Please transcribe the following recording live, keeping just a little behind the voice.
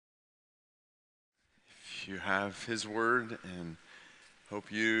If you have his word, and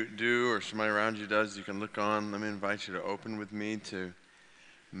hope you do, or somebody around you does, you can look on. Let me invite you to open with me to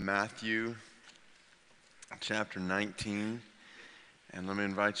Matthew chapter 19. And let me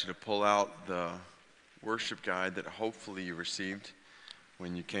invite you to pull out the worship guide that hopefully you received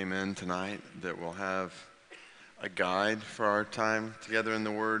when you came in tonight, that will have a guide for our time together in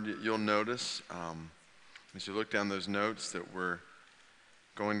the Word. You'll notice as you look down those notes that we're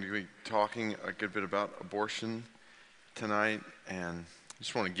going to be talking a good bit about abortion tonight, and I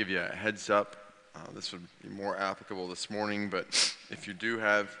just want to give you a heads up. This would be more applicable this morning, but if you do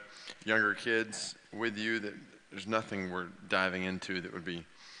have younger kids with you, that there's nothing we're diving into that would be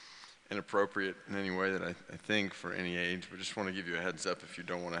inappropriate in any way that I think for any age. We just want to give you a heads up if you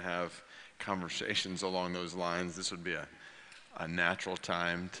don't want to have conversations along those lines. This would be a natural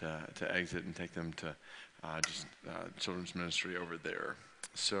time to exit and take them to children's ministry over there.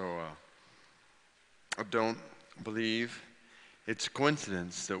 So I don't believe it's a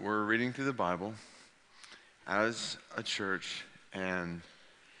coincidence that we're reading through the Bible as a church, and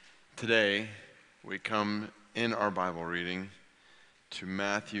today we come in our Bible reading to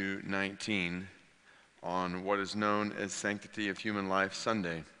Matthew 19 on what is known as Sanctity of Human Life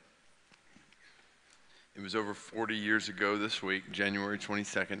Sunday. It was over 40 years ago this week, January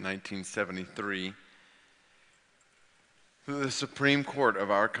 22nd, 1973, the Supreme Court of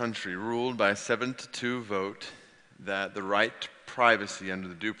our country ruled by a 7-2 vote that the right to privacy under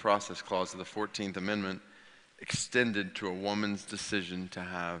the Due Process Clause of the 14th Amendment extended to a woman's decision to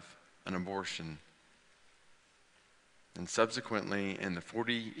have an abortion. And subsequently, in the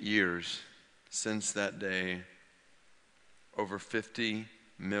 40 years since that day, over 50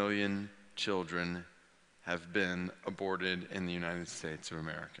 million children have been aborted in the United States of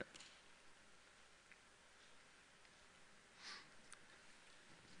America.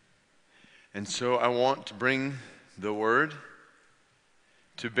 And so I want to bring the word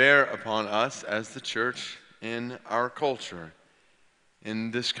to bear upon us as the church in our culture,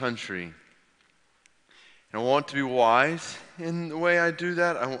 in this country. And I want to be wise in the way I do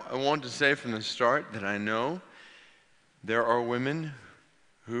that. I want to say from the start that I know there are women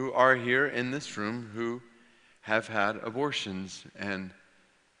who are here in this room who have had abortions. And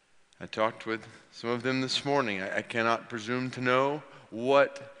I talked with some of them this morning. I cannot presume to know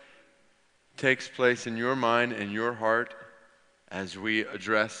what takes place in your mind and your heart as we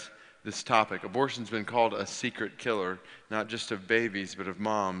address this topic. Abortion's been called a secret killer, not just of babies, but of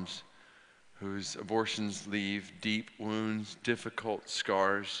moms whose abortions leave deep wounds, difficult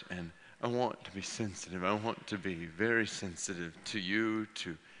scars, and I want to be sensitive. I want to be very sensitive to you,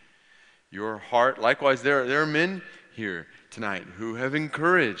 to your heart. Likewise, there are men here tonight who have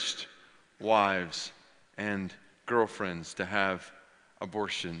encouraged wives and girlfriends to have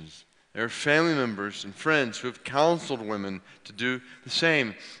abortions. There are family members and friends who have counseled women to do the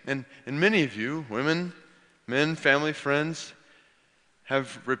same. And many of you, women, men, family, friends,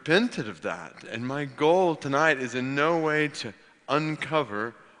 have repented of that. And my goal tonight is in no way to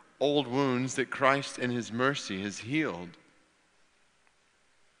uncover old wounds that Christ in His mercy has healed.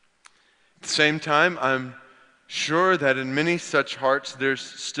 At the same time, I'm sure that in many such hearts there's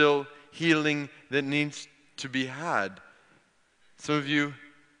still healing that needs to be had. Some of you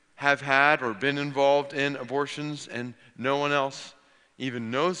have had or been involved in abortions and no one else even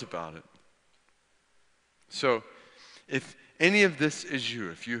knows about it. So if any of this is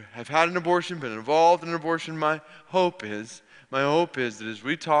you, if you have had an abortion, been involved in an abortion, my hope is that as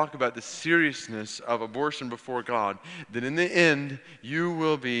we talk about the seriousness of abortion before God, that in the end you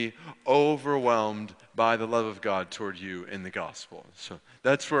will be overwhelmed by the love of God toward you in the gospel. So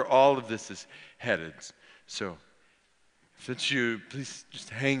that's where all of this is headed. So if it's you, please just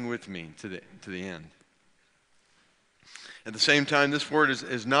hang with me to the end. At the same time, this word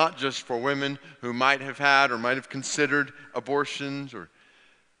is not just for women who might have had or might have considered abortions, or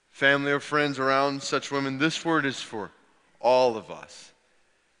family or friends around such women. This word is for all of us.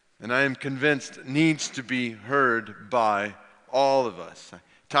 And I am convinced needs to be heard by all of us. I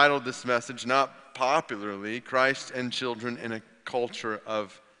titled this message, not popularly, Christ and Children in a Culture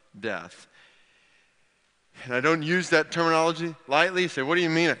of Death. And I don't use that terminology lightly. You say, what do you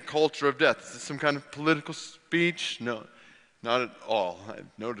mean, a culture of death? Is this some kind of political speech? No, not at all. I have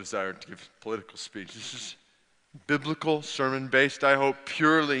no desire to give political speech. This is biblical sermon based, I hope,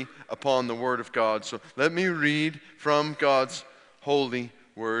 purely upon the Word of God. So let me read from God's holy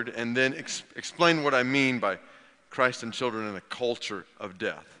Word and then explain what I mean by Christ and children in a culture of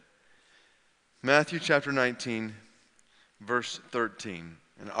death. Matthew chapter 19, verse 13.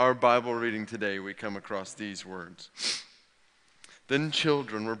 In our Bible reading today, we come across these words. Then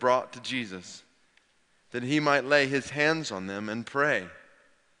children were brought to Jesus, that he might lay his hands on them and pray.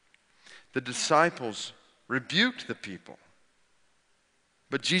 The disciples rebuked the people.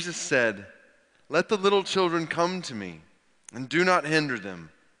 But Jesus said, "Let the little children come to me, and do not hinder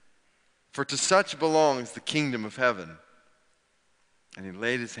them, for to such belongs the kingdom of heaven." And he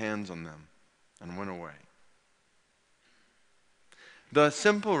laid his hands on them and went away. The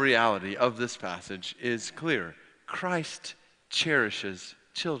simple reality of this passage is clear. Christ cherishes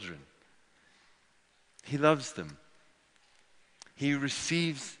children. He loves them. He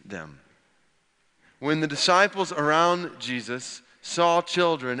receives them. When the disciples around Jesus saw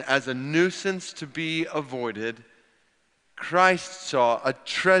children as a nuisance to be avoided, Christ saw a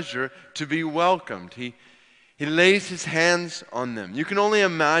treasure to be welcomed. He lays his hands on them. You can only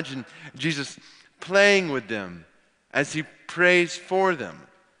imagine Jesus playing with them as he prays for them.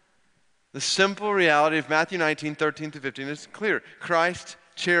 The simple reality of Matthew 19, 13 to 15 is clear. Christ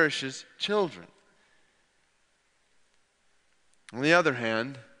cherishes children. On the other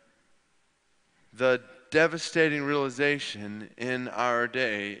hand, the devastating realization in our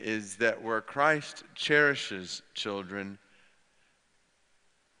day is that where Christ cherishes children,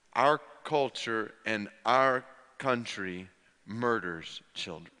 our culture and our country murders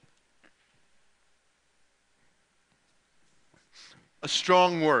children. A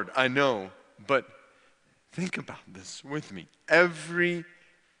strong word, I know, but think about this with me. Every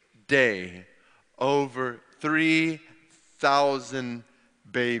day, over 3,000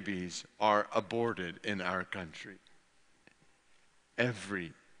 babies are aborted in our country.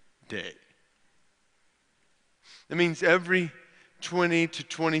 Every day. That means every 20 to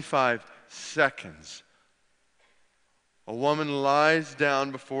 25 seconds, a woman lies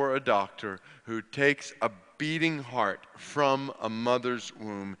down before a doctor who takes a beating heart from a mother's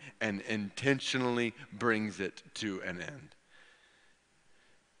womb and intentionally brings it to an end.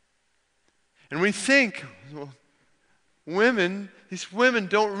 And we think, well, these women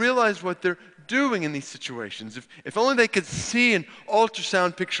don't realize what they're doing in these situations. If only they could see an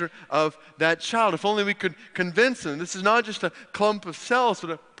ultrasound picture of that child. If only we could convince them this is not just a clump of cells, but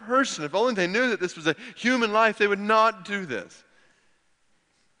a person. If only they knew that this was a human life, they would not do this.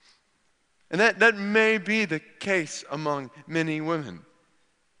 And that may be the case among many women.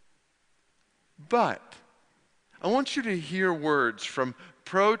 But I want you to hear words from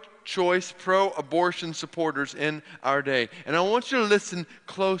pro-choice, pro-abortion supporters in our day. And I want you to listen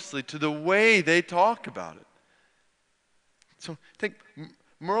closely to the way they talk about it. So take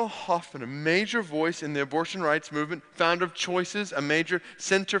Merle Hoffman, a major voice in the abortion rights movement, founder of Choices, a major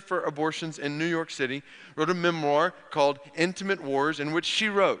center for abortions in New York City, wrote a memoir called Intimate Wars, in which she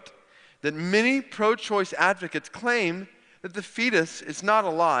wrote that many pro-choice advocates claim that the fetus is not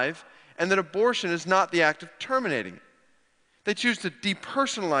alive and that abortion is not the act of terminating it. They choose to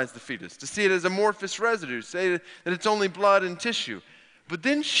depersonalize the fetus, to see it as amorphous residue, say that it's only blood and tissue. But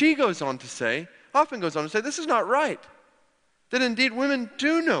then Hoffman goes on to say, this is not right. That indeed women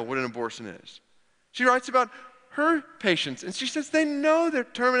do know what an abortion is. She writes about her patients, and she says they know they're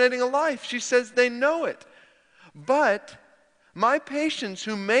terminating a life. She says they know it. But my patients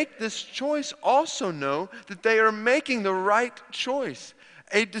who make this choice also know that they are making the right choice.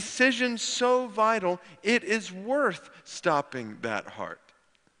 A decision so vital, it is worth stopping that heart.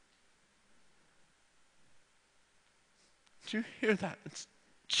 Do you hear that? It's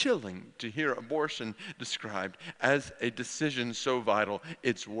chilling to hear abortion described as a decision so vital,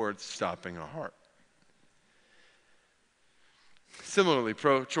 it's worth stopping a heart. Similarly,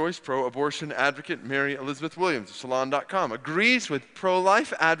 pro-choice, pro-abortion advocate Mary Elizabeth Williams of Salon.com agrees with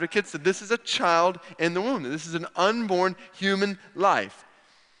pro-life advocates that this is a child in the womb, that this is an unborn human life.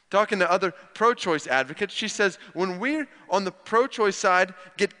 Talking to other pro-choice advocates, she says, when we on the pro-choice side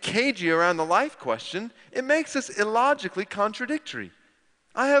get cagey around the life question, it makes us illogically contradictory.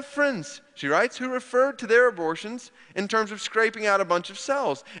 I have friends, she writes, who referred to their abortions in terms of scraping out a bunch of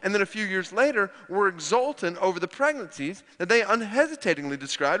cells, and then a few years later were exultant over the pregnancies that they unhesitatingly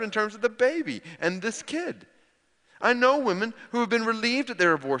described in terms of the baby and this kid. I know women who have been relieved at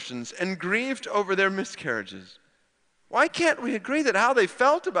their abortions and grieved over their miscarriages. Why can't we agree that how they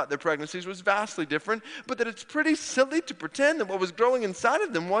felt about their pregnancies was vastly different, but that it's pretty silly to pretend that what was growing inside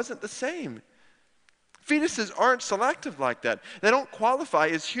of them wasn't the same? Fetuses aren't selective like that. They don't qualify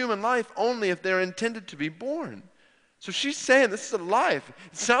as human life only if they're intended to be born. So she's saying this is a life.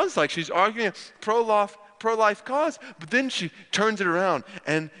 It sounds like she's arguing a pro-life cause, but then she turns it around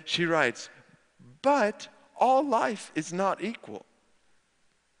and she writes, but all life is not equal.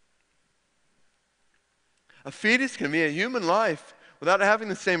 A fetus can be a human life without having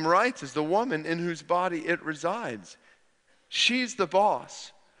the same rights as the woman in whose body it resides. She's the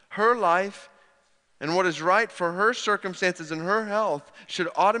boss. Her life And what is right for her circumstances and her health should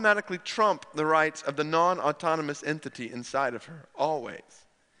automatically trump the rights of the non-autonomous entity inside of her, always.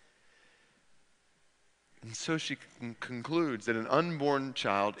 And so she concludes that an unborn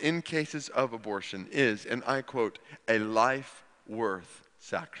child in cases of abortion is, and I quote, a life worth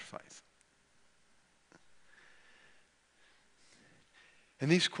sacrifice.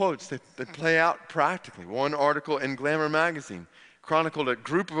 And these quotes, they play out practically. One article in Glamour magazine chronicled a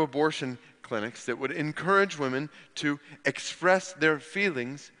group of abortion clinics that would encourage women to express their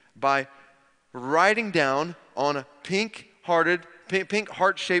feelings by writing down on a pink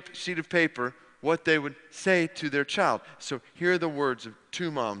heart-shaped sheet of paper what they would say to their child. So here are the words of two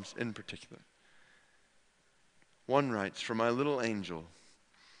moms in particular. One writes, "For my little angel,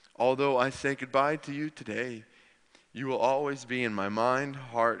 although I say goodbye to you today, you will always be in my mind,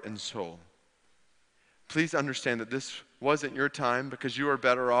 heart, and soul. Please understand that this wasn't your time because you are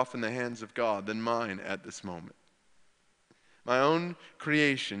better off in the hands of God than mine at this moment. My own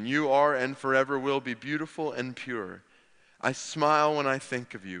creation, you are and forever will be beautiful and pure. I smile when I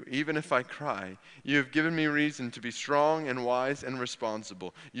think of you, even if I cry. You have given me reason to be strong and wise and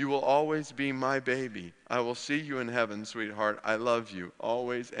responsible. You will always be my baby. I will see you in heaven, sweetheart. I love you,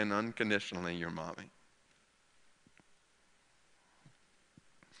 always and unconditionally, your mommy."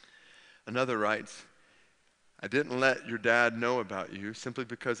 Another writes, "I didn't let your dad know about you simply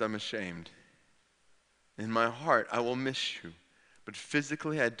because I'm ashamed. In my heart, I will miss you, but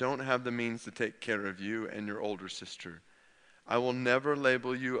physically I don't have the means to take care of you and your older sister. I will never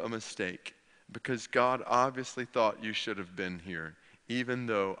label you a mistake because God obviously thought you should have been here, even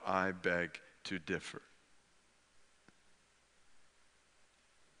though I beg to differ."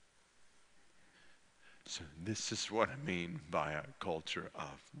 So this is what I mean by a culture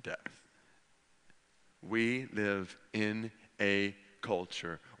of death. We live in a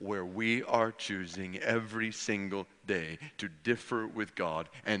culture where we are choosing every single day to differ with God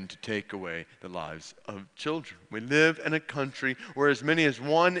and to take away the lives of children. We live in a country where as many as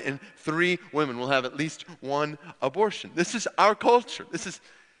 1 in 3 women will have at least one abortion. This is our culture. This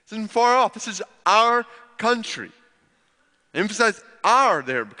isn't far off. This is our country. I emphasize "our"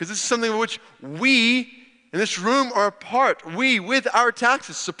 there because this is something of which we in this room are a part. We, with our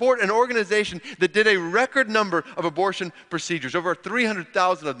taxes, support an organization that did a record number of abortion procedures, over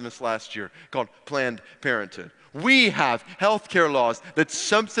 300,000 of them this last year, called Planned Parenthood. We have health care laws that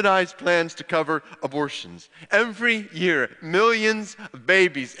subsidize plans to cover abortions. Every year, millions of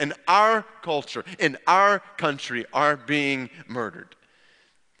babies in our culture, in our country, are being murdered.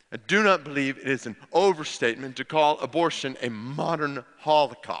 I do not believe it is an overstatement to call abortion a modern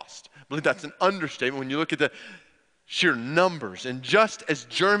Holocaust. I believe that's an understatement when you look at the sheer numbers. And just as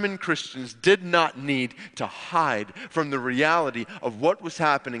German Christians did not need to hide from the reality of what was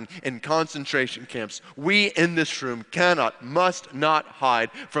happening in concentration camps, we in this room must not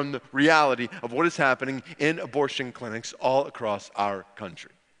hide from the reality of what is happening in abortion clinics all across our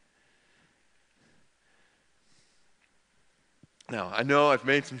country. Now, I know I've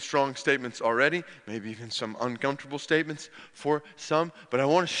made some strong statements already, maybe even some uncomfortable statements for some, but I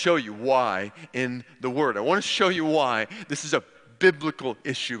want to show you why in the Word. I want to show you why this is a biblical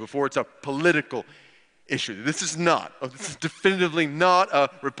issue before it's a political issue. This is definitively not a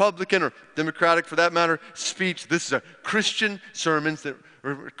Republican or Democratic, for that matter, speech. This is a Christian sermon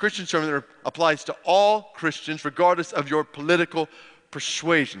that applies to all Christians, regardless of your political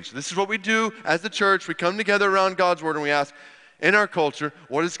persuasion. So this is what we do as the church. We come together around God's Word and we ask, in our culture,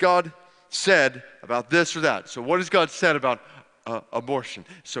 what has God said about this or that? So what has God said about abortion?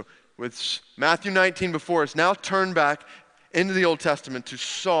 So with Matthew 19 before us, now turn back into the Old Testament to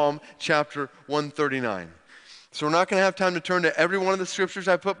Psalm chapter 139. So we're not going to have time to turn to every one of the scriptures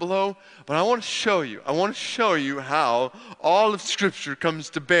I put below, but I want to show you how all of Scripture comes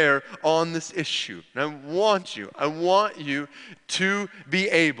to bear on this issue. And I want you to be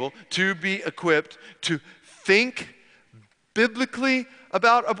able, to be equipped to think biblically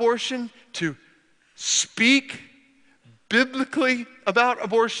about abortion, to speak biblically about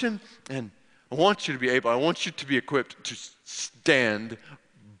abortion, and I want you to be equipped to stand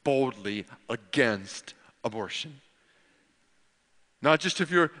boldly against abortion. Not just if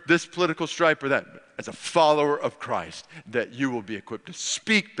you're this political stripe or that, but as a follower of Christ, that you will be equipped to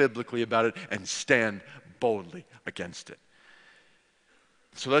speak biblically about it and stand boldly against it.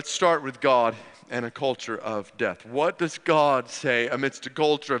 So let's start with God and a culture of death. What does God say amidst a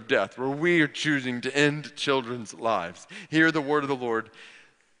culture of death where we are choosing to end children's lives? Hear the word of the Lord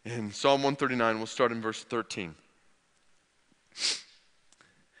in Psalm 139. We'll start in verse 13.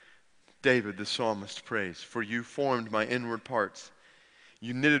 David, the psalmist, prays, "For you formed my inward parts.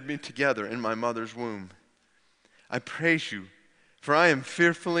 You knitted me together in my mother's womb. I praise you, for I am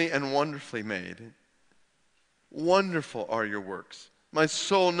fearfully and wonderfully made. Wonderful are your works. My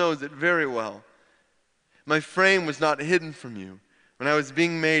soul knows it very well. My frame was not hidden from you when I was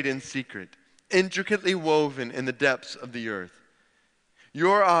being made in secret, intricately woven in the depths of the earth.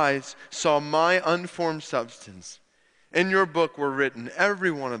 Your eyes saw my unformed substance. In your book were written,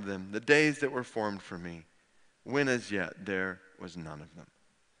 every one of them, the days that were formed for me, when as yet there was none of them.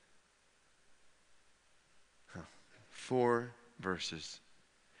 4 verses,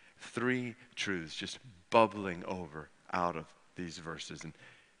 3 truths just bubbling over out of these verses and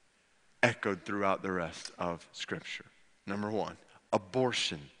echoed throughout the rest of Scripture. Number 1,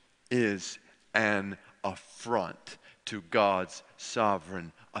 abortion is an affront to God's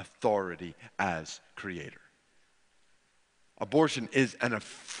sovereign authority as creator. Abortion is an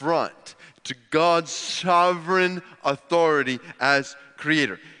affront to God's sovereign authority as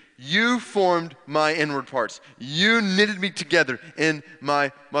creator. You formed my inward parts. You knitted me together in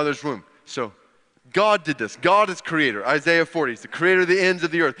my mother's womb. So God did this. God is creator. Isaiah 40 is the creator of the ends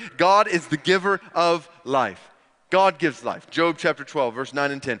of the earth. God is the giver of life. God gives life. Job chapter 12, verse 9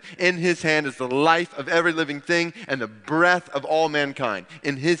 and 10. In his hand is the life of every living thing and the breath of all mankind.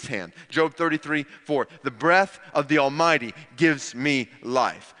 In his hand. Job 33, 4. The breath of the Almighty gives me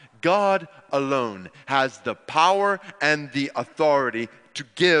life. God alone has the power and the authority to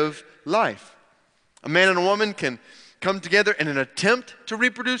give life. A man and a woman can come together in an attempt to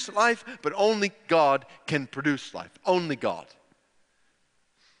reproduce life, but only God can produce life. Only God.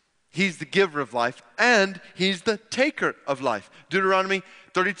 He's the giver of life, and he's the taker of life. Deuteronomy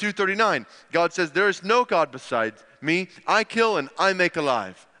 32:39. God says, there is no God besides me. I kill and I make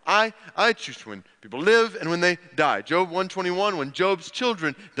alive. I choose when people live and when they die. Job 121, when Job's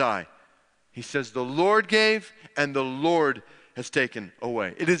children die, he says, the Lord gave and the Lord has taken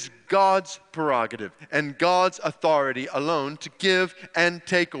away. It is God's prerogative and God's authority alone to give and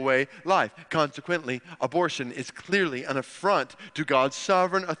take away life. Consequently, abortion is clearly an affront to God's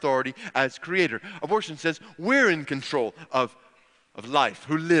sovereign authority as creator. Abortion says we're in control of life,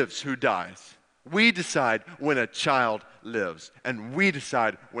 who lives, who dies. We decide when a child lives, and we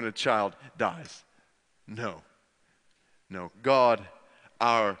decide when a child dies. No, God,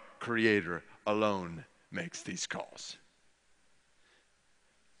 our creator, alone makes these calls.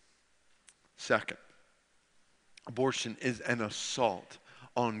 Second, abortion is an assault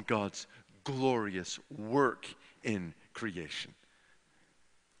on God's glorious work in creation.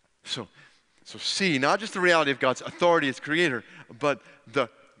 So see, not just the reality of God's authority as creator, but the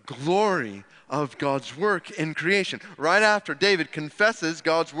glory of God's work in creation. Right after David confesses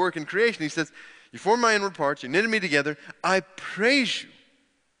God's work in creation, he says, you formed my inward parts, you knitted me together, I praise you.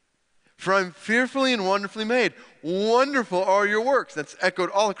 For I'm fearfully and wonderfully made. Wonderful are your works. That's echoed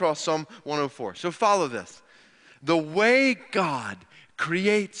all across Psalm 104. So follow this. The way God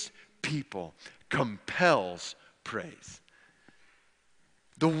creates people compels praise.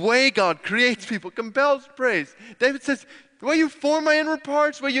 The way God creates people compels praise. David says, the way you form my inward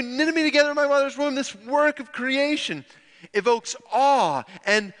parts, the way you knitted me together in my mother's womb, this work of creation evokes awe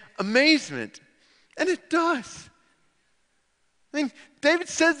and amazement. And it does. I mean, David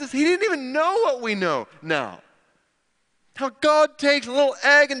says this, he didn't even know what we know now. How God takes a little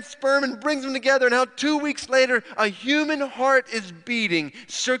egg and sperm and brings them together, and how 2 weeks later a human heart is beating,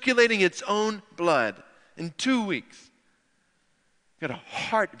 circulating its own blood. In 2 weeks. Got a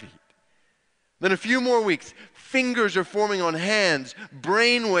heartbeat. Then a few more weeks, fingers are forming on hands,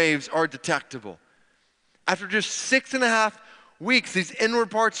 brain waves are detectable. After just 6.5 weeks, these inward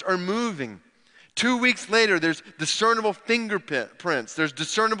parts are moving. 2 weeks later, there's discernible fingerprints. There's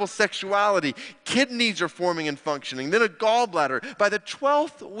discernible sexuality. Kidneys are forming and functioning. Then a gallbladder. By the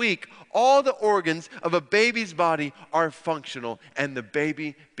 12th week, all the organs of a baby's body are functional, and the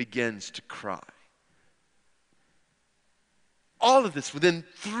baby begins to cry. All of this within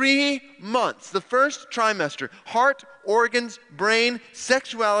 3 months. The first trimester. Heart, organs, brain,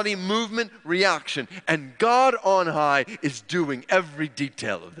 sexuality, movement, reaction. And God on high is doing every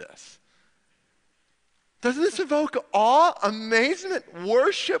detail of this. Doesn't this evoke awe, amazement,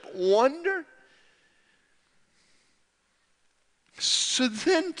 worship, wonder? So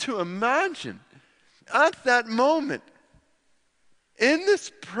then to imagine at that moment, in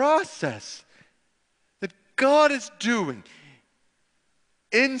this process that God is doing,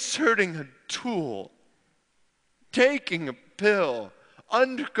 inserting a tool, taking a pill,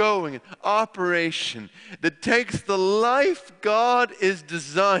 undergoing an operation that takes the life God is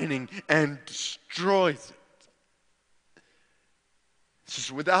designing and destroys it. This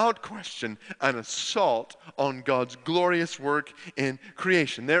is without question an assault on God's glorious work in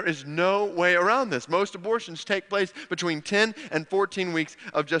creation. There is no way around this. Most abortions take place between 10 and 14 weeks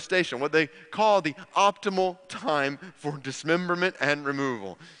of gestation, what they call the optimal time for dismemberment and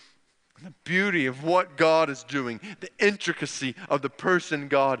removal. The beauty of what God is doing, the intricacy of the person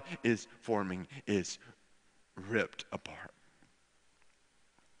God is forming is ripped apart.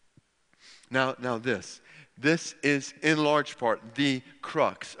 Now this is in large part the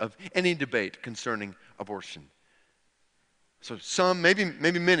crux of any debate concerning abortion. So some, maybe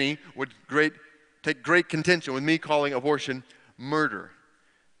many, would take great contention with me calling abortion murder.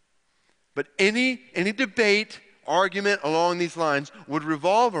 But any debate, argument along these lines would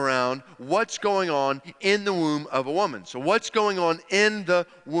revolve around what's going on in the womb of a woman. So what's going on in the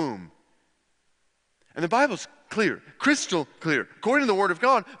womb? And the Bible's clear, crystal clear. According to the Word of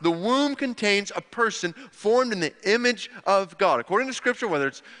God, the womb contains a person formed in the image of God. According to Scripture, whether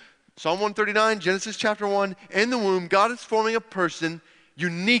it's Psalm 139, Genesis chapter 1, in the womb, God is forming a person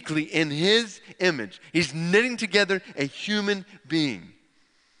uniquely in His image. He's knitting together a human being.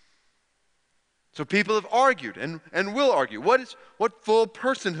 So people have argued and will argue what full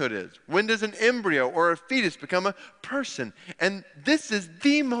personhood is. When does an embryo or a fetus become a person? And this is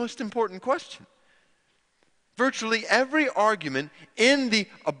the most important question. Virtually every argument in the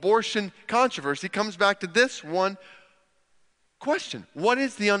abortion controversy comes back to this one question. What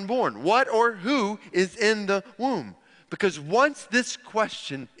is the unborn? What or who is in the womb? Because once this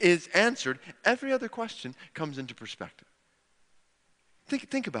question is answered, every other question comes into perspective.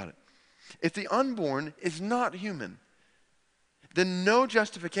 Think about it. If the unborn is not human, then no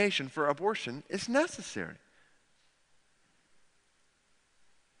justification for abortion is necessary.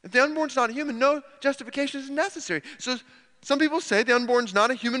 If the unborn's not human, no justification is necessary. So some people say the unborn's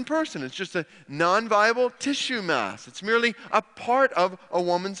not a human person. It's just a non-viable tissue mass. It's merely a part of a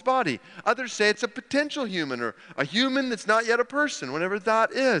woman's body. Others say it's a potential human or a human that's not yet a person, whatever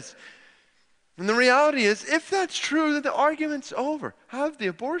that is. And the reality is, if that's true, then the argument's over. Have the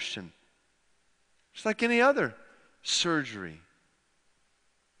abortion. Just like any other surgery.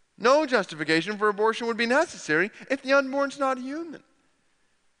 No justification for abortion would be necessary if the unborn's not human.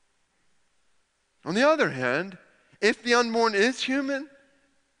 On the other hand, if the unborn is human,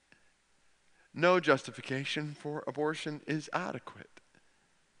 no justification for abortion is adequate.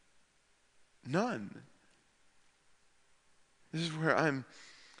 None. This is where I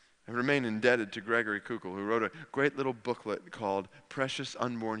remain indebted to Gregory Kukul, who wrote a great little booklet called Precious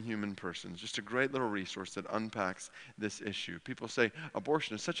Unborn Human Persons, just a great little resource that unpacks this issue. People say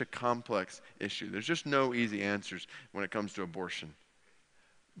abortion is such a complex issue. There's just no easy answers when it comes to abortion.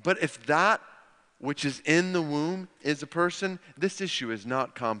 But if that which is in the womb is a person, this issue is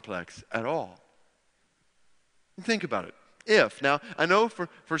not complex at all. Think about it. Now, I know for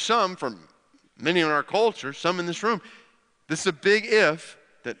many in our culture, some in this room, this is a big if,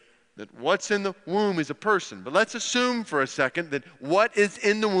 that what's in the womb is a person. But let's assume for a second that what is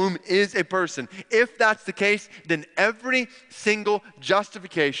in the womb is a person. If that's the case, then every single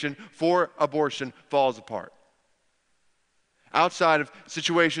justification for abortion falls apart. Outside of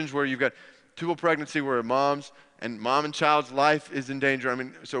situations where you've got tubal pregnancy where mom and child's life is in danger.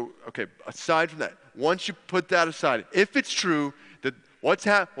 Aside from that, once you put that aside, if it's true that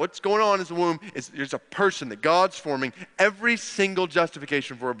what's going on in the womb is there's a person that God's forming, every single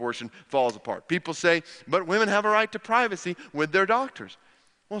justification for abortion falls apart. People say, but women have a right to privacy with their doctors.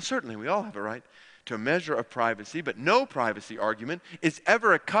 Well, certainly we all have a right to a measure of privacy, but no privacy argument is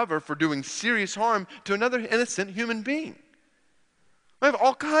ever a cover for doing serious harm to another innocent human being. We have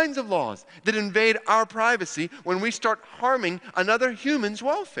all kinds of laws that invade our privacy when we start harming another human's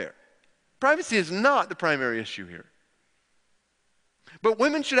welfare. Privacy is not the primary issue here. But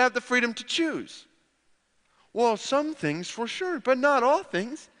women should have the freedom to choose. Well, some things for sure, but not all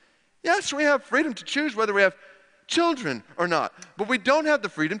things. Yes, we have freedom to choose whether we have children or not. But we don't have the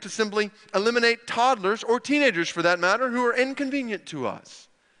freedom to simply eliminate toddlers or teenagers, for that matter, who are inconvenient to us.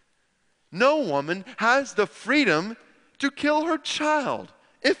 No woman has the freedom to kill her child,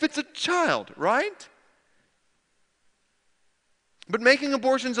 if it's a child, right? But making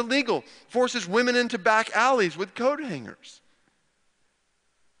abortions illegal forces women into back alleys with coat hangers.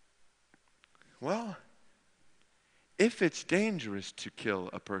 Well, if it's dangerous to kill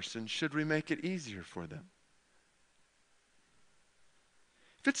a person, should we make it easier for them?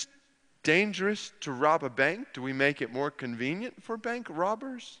 If it's dangerous to rob a bank, do we make it more convenient for bank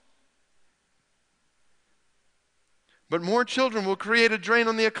robbers? But more children will create a drain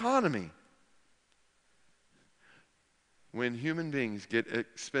on the economy. When human beings get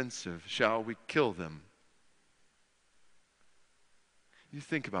expensive, shall we kill them? You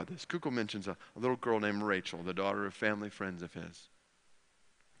think about this. Google mentions a little girl named Rachel, the daughter of family friends of his.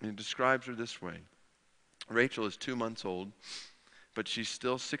 And he describes her this way. Rachel is 2 months old, but she's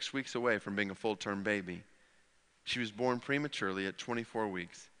still 6 weeks away from being a full-term baby. She was born prematurely at 24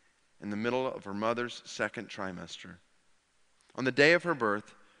 weeks, in the middle of her mother's second trimester. On the day of her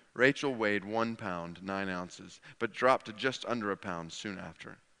birth, Rachel weighed 1 pound, 9 ounces, but dropped to just under a pound soon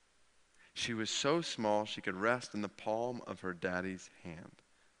after. She was so small she could rest in the palm of her daddy's hand.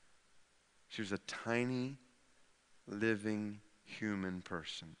 She was a tiny, living human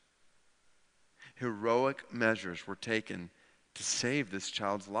person. Heroic measures were taken to save this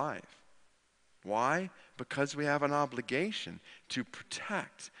child's life. Why? Because we have an obligation to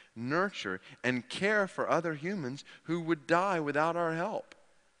protect, nurture, and care for other humans who would die without our help,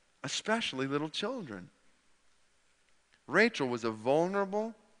 especially little children. Rachel was a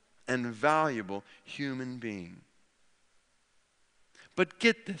vulnerable and valuable human being. But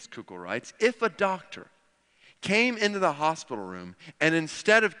get this, Kukul writes, if a doctor came into the hospital room and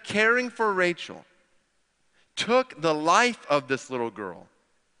instead of caring for Rachel, took the life of this little girl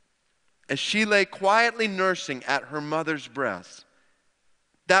as she lay quietly nursing at her mother's breast,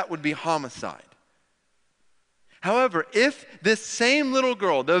 that would be homicide. However, if this same little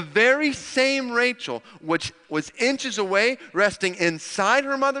girl, the very same Rachel, which was inches away, resting inside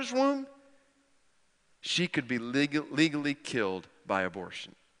her mother's womb, she could be legally killed by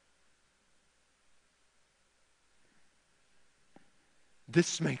abortion.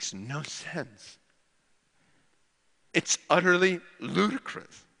 This makes no sense. It's utterly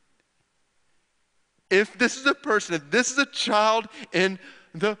ludicrous. If this is a person, if this is a child in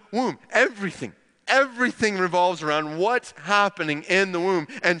the womb, everything revolves around what's happening in the womb.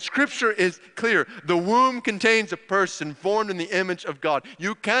 And Scripture is clear. The womb contains a person formed in the image of God.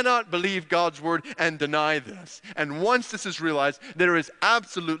 You cannot believe God's word and deny this. And once this is realized, there is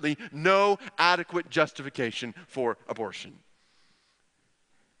absolutely no adequate justification for abortion.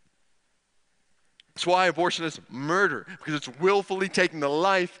 That's why abortion is murder, because it's willfully taking the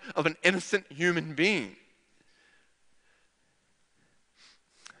life of an innocent human being.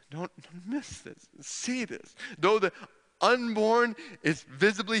 Don't miss this. See this. Though the unborn is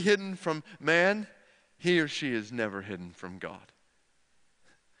visibly hidden from man, he or she is never hidden from God.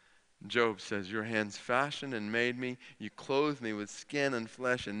 Job says, your hands fashioned and made me. You clothed me with skin and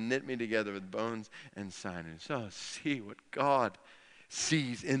flesh and knit me together with bones and sinews. So see what God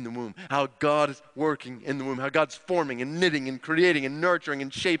sees in the womb, how God is working in the womb, how God's forming and knitting and creating and nurturing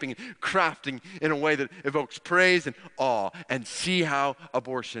and shaping and crafting in a way that evokes praise and awe, and see how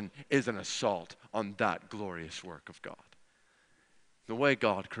abortion is an assault on that glorious work of God. The way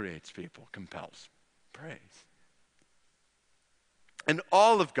God creates people compels praise. And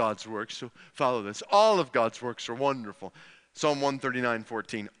all of God's works, so follow this, all of God's works are wonderful. Psalm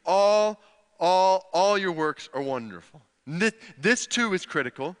 139:14, all your works are wonderful. This too is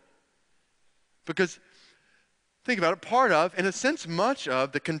critical because, think about it, part of, in a sense much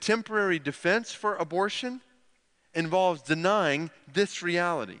of, the contemporary defense for abortion involves denying this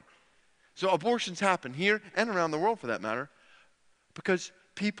reality. So abortions happen here and around the world for that matter because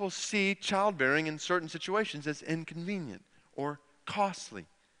people see childbearing in certain situations as inconvenient or costly.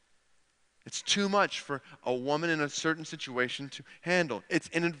 It's too much for a woman in a certain situation to handle. It's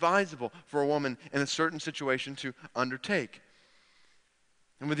inadvisable for a woman in a certain situation to undertake.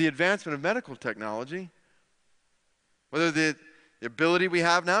 And with the advancement of medical technology, whether the ability we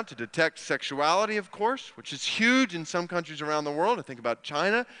have now to detect sexuality, of course, which is huge in some countries around the world. I think about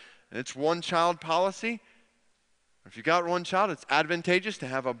China and its one-child policy. If you got one child, it's advantageous to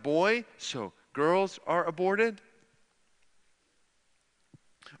have a boy, so girls are aborted.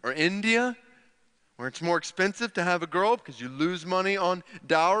 Or India, where it's more expensive to have a girl because you lose money on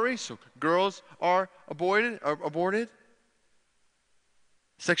dowry, so girls are aborted.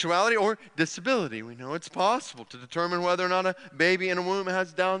 Sexuality or disability. We know it's possible to determine whether or not a baby in a womb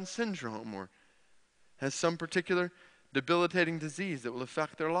has Down syndrome or has some particular debilitating disease that will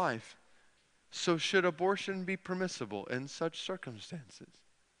affect their life. So should abortion be permissible in such circumstances?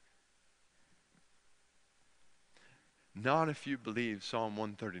 Not if you believe Psalm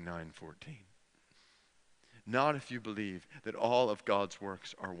 139:14. Not if you believe that all of God's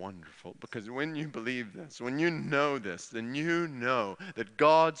works are wonderful. Because when you believe this, when you know this, then you know that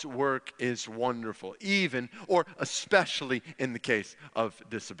God's work is wonderful, even or especially in the case of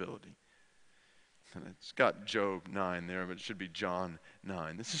disability. And it's got Job 9 there, but it should be John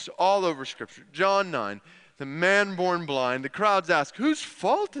 9. This is all over Scripture. John 9. The man born blind, the crowds ask, whose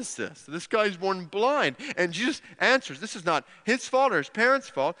fault is this? This guy's born blind. And Jesus answers, this is not his fault or his parents'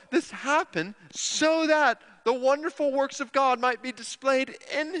 fault. This happened so that the wonderful works of God might be displayed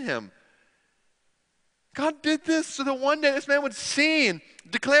in him. God did this so that one day this man would see and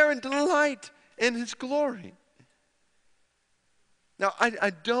declare and delight in his glory. Now, I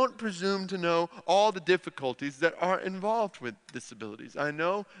don't presume to know all the difficulties that are involved with disabilities. I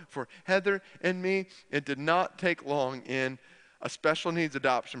know for Heather and me, it did not take long in a special needs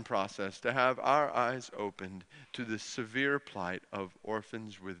adoption process to have our eyes opened to the severe plight of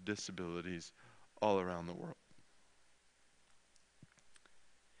orphans with disabilities all around the world.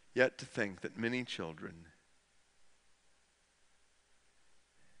 Yet to think that many children,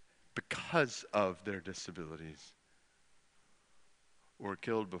 because of their disabilities, were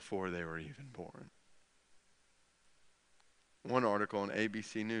killed before they were even born. One article on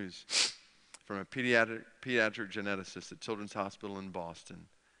ABC News from a pediatric geneticist at Children's Hospital in Boston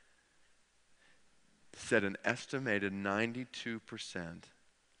said an estimated 92%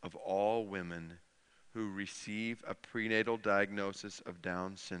 of all women who receive a prenatal diagnosis of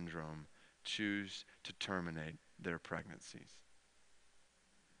Down syndrome choose to terminate their pregnancies.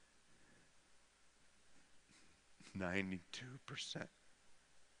 92%.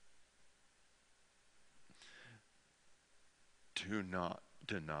 Do not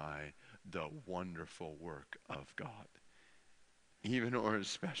deny the wonderful work of God, even or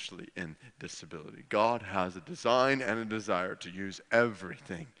especially in disability. God has a design and a desire to use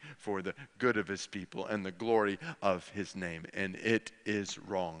everything for the good of his people and the glory of his name. And it is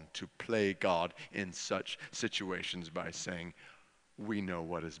wrong to play God in such situations by saying, we know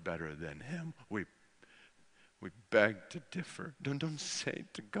what is better than him. We beg to differ. Don't say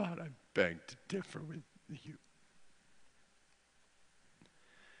to God, I beg to differ with you.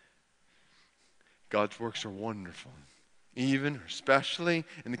 God's works are wonderful, even or especially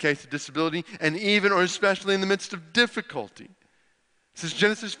in the case of disability, and even or especially in the midst of difficulty. This is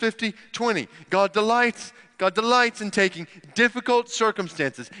Genesis 50:20. God delights in taking difficult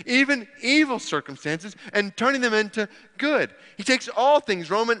circumstances, even evil circumstances, and turning them into good. He takes all things,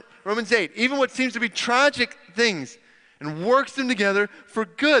 Romans 8, even what seems to be tragic things, and works them together for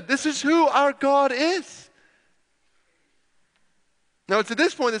good. This is who our God is. Now, it's at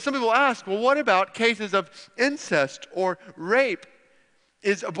this point that some people ask, well, what about cases of incest or rape?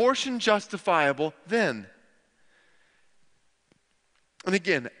 Is abortion justifiable then? And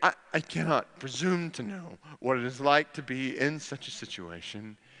again, I cannot presume to know what it is like to be in such a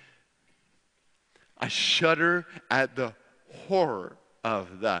situation. I shudder at the horror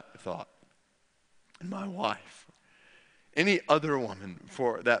of that thought. And my wife, any other woman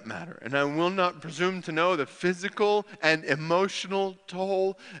for that matter, and I will not presume to know the physical and emotional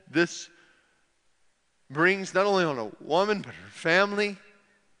toll this brings not only on a woman but her family.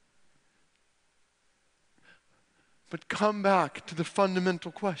 But come back to the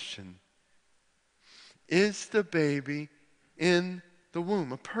fundamental question. Is the baby in the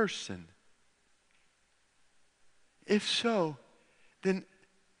womb a person? If so, then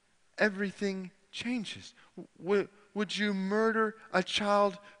everything changes. Would you murder a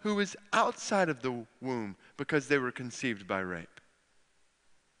child who is outside of the womb because they were conceived by rape?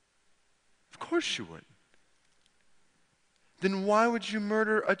 Of course you would. Then why would you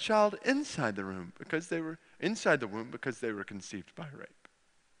murder a child inside the womb because they were conceived by rape?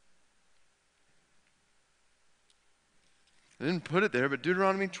 I didn't put it there, but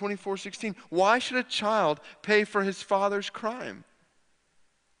Deuteronomy 24:16. Why should a child pay for his father's crime?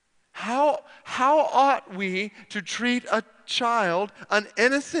 How ought we to treat a child, an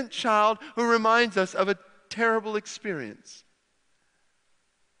innocent child who reminds us of a terrible experience?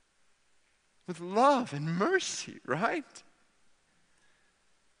 With love and mercy, right?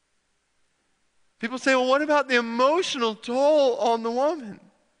 People say, well, what about the emotional toll on the woman?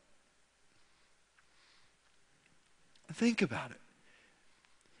 Think about it.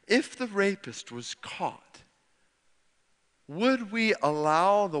 If the rapist was caught, would we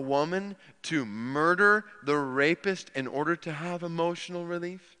allow the woman to murder the rapist in order to have emotional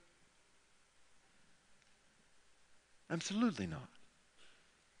relief? Absolutely not.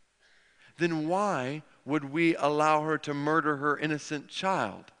 Then why would we allow her to murder her innocent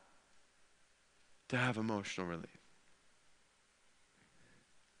child to have emotional relief?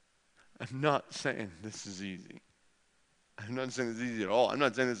 I'm not saying this is easy. I'm not saying this is easy at all. I'm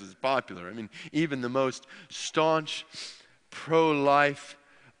not saying this is popular. I mean, even the most staunch pro-life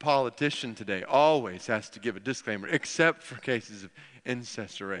politician today always has to give a disclaimer, except for cases of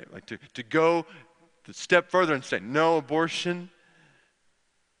incest or rape. Like to go a step further and say no abortion,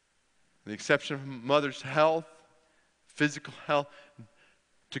 the exception of mother's health, physical health.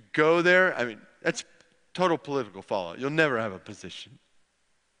 To go there, I mean, that's total political fallout. You'll never have a position.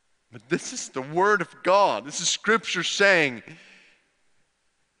 But this is the Word of God. This is Scripture saying,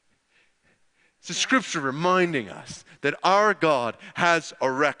 it's a Scripture reminding us that our God has a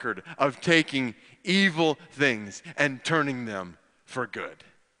record of taking evil things and turning them for good.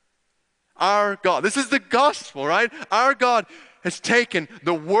 Our God, this is the gospel, right? Our God has taken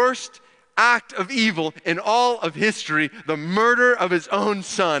the worst act of evil in all of history, the murder of his own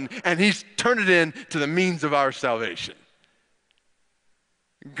son, and he's turned it into the means of our salvation.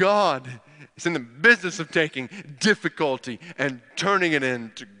 God is in the business of taking difficulty and turning it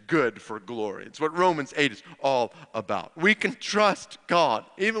into good for glory. It's what Romans 8 is all about. We can trust God.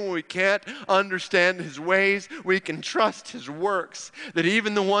 Even when we can't understand his ways, we can trust his works, that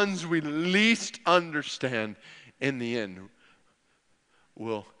even the ones we least understand, in the end,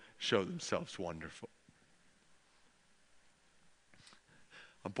 will show themselves wonderful.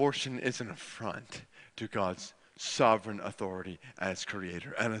 Abortion is an affront to God's sovereign authority as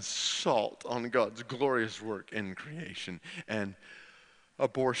creator, an assault on God's glorious work in creation. And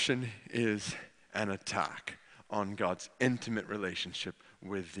abortion is an attack on God's intimate relationship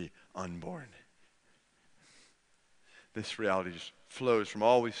with the unborn. This reality just flows from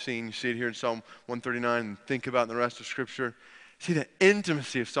all we've seen. You see it here in Psalm 139 and think about it in the rest of Scripture. See the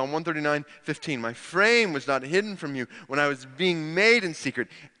intimacy of Psalm 139:15. My frame was not hidden from you when I was being made in secret,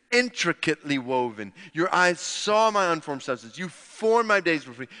 intricately woven. Your eyes saw my unformed substance. You formed my days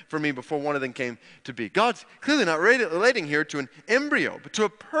for me before one of them came to be. God's clearly not relating here to an embryo, but to a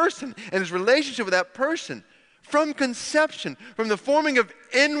person and his relationship with that person from conception, from the forming of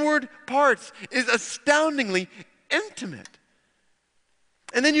inward parts, is astoundingly intimate.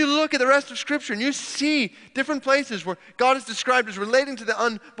 And then you look at the rest of Scripture and you see different places where God is described as relating to the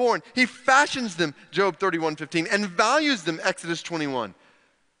unborn. He fashions them, Job 31:15, and values them, Exodus 21.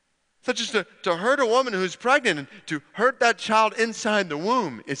 Such as to hurt a woman who's pregnant and to hurt that child inside the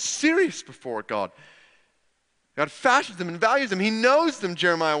womb is serious before God. God fashions them and values them. He knows them,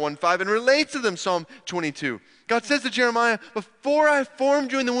 Jeremiah 1:5, and relates to them, Psalm 22. God says to Jeremiah, before I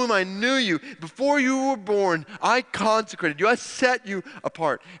formed you in the womb, I knew you. Before you were born, I consecrated you. I set you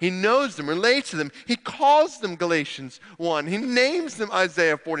apart. He knows them, relates to them. He calls them, Galatians 1. He names them,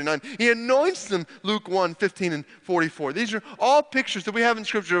 Isaiah 49. He anoints them, Luke 1:15 and 44. These are all pictures that we have in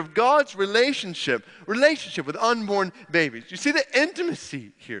Scripture of God's relationship with unborn babies. You see the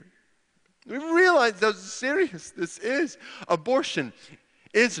intimacy here. We realize how serious this is. Abortion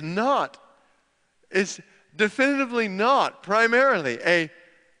is definitively not primarily a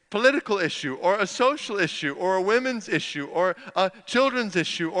political issue or a social issue or a women's issue or a children's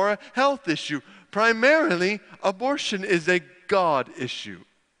issue or a health issue. Primarily, abortion is a God issue.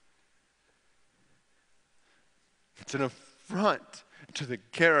 It's an affront to the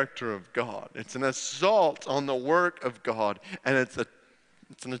character of God. It's an assault on the work of God, and it's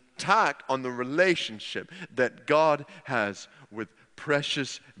an attack on the relationship that God has with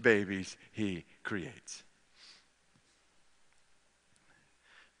precious babies he creates.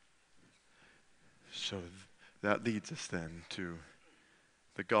 So that leads us then to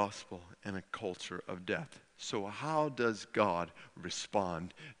the gospel and a culture of death. So how does God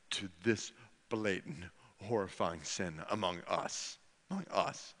respond to this blatant, horrifying sin among us,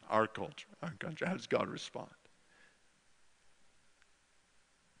 our culture, our country? How does God respond?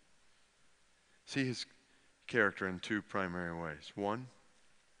 See his character in two primary ways. One,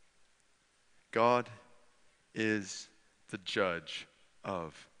 God is the judge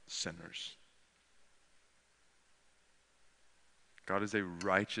of sinners. God is a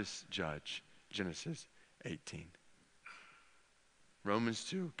righteous judge. Genesis 18. Romans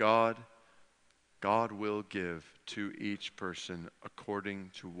 2, God will give to each person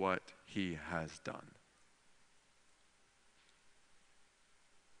according to what he has done.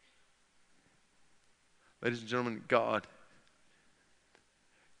 Ladies and gentlemen, God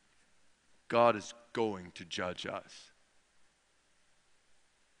is going to judge us.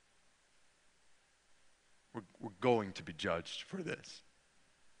 We're going to be judged for this.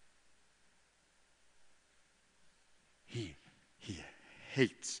 He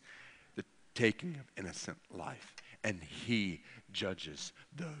hates the taking of innocent life, and he judges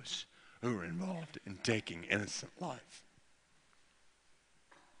those who are involved in taking innocent life.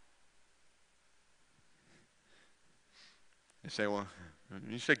 You say, well,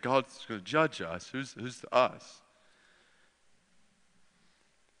 you say God's going to judge us. Who's the us?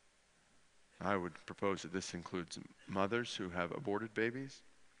 I would propose that this includes mothers who have aborted babies,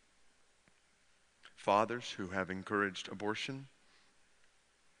 fathers who have encouraged abortion,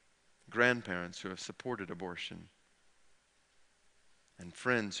 grandparents who have supported abortion, and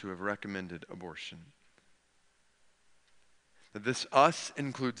friends who have recommended abortion. That this us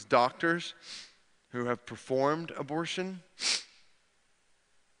includes doctors who have performed abortion,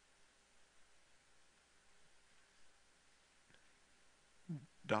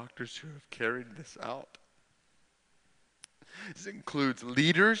 doctors who have carried this out. This includes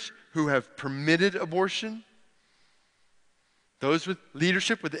leaders who have permitted abortion, those with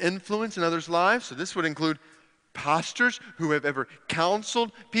leadership, with influence in others' lives. So this would include pastors who have ever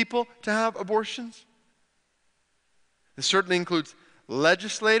counseled people to have abortions. This certainly includes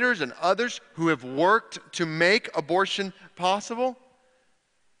legislators and others who have worked to make abortion possible.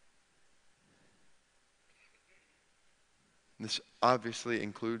 This obviously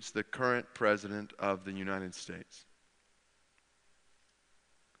includes the current president of the United States,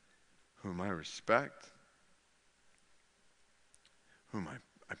 whom I respect, whom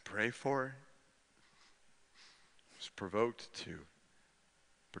I pray for. I was provoked to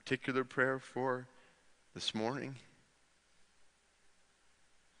particular prayer for this morning.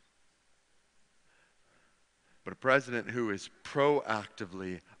 But a president who is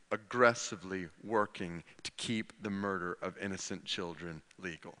proactively, aggressively working to keep the murder of innocent children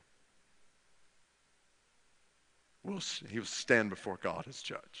legal. He will stand before God as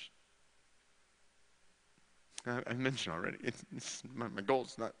judge. I mentioned already, my goal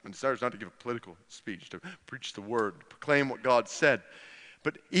is not, my desire is not to give a political speech, to preach the word, proclaim what God said.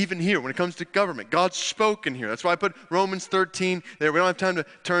 But even here, when it comes to government, God's spoken here. That's why I put Romans 13 there. We don't have time to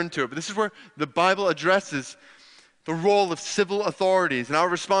turn to it. But this is where the Bible addresses the role of civil authorities and our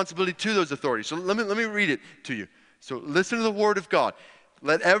responsibility to those authorities. So let me read it to you. So listen to the word of God.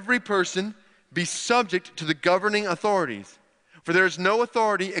 Let every person be subject to the governing authorities. For there is no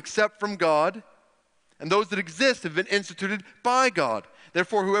authority except from God, and those that exist have been instituted by God.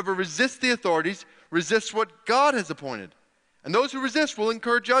 Therefore, whoever resists the authorities resists what God has appointed. And those who resist will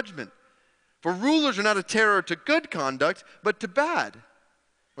incur judgment. For rulers are not a terror to good conduct, but to bad.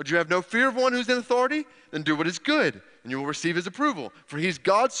 Would you have no fear of one who's in authority? Then do what is good, and you will receive his approval. For he is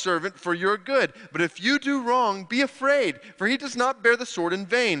God's servant for your good. But if you do wrong, be afraid, for he does not bear the sword in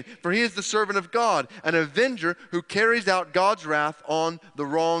vain. For he is the servant of God, an avenger who carries out God's wrath on the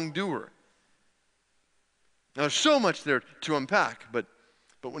wrongdoer. Now, there's so much there to unpack, but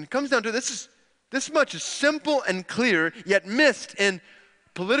when it comes down to it, this much is simple and clear, yet missed in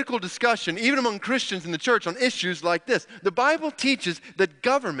political discussion, even among Christians in the church, on issues like this. The Bible teaches that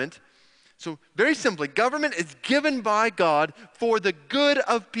government, so very simply, government is given by God for the good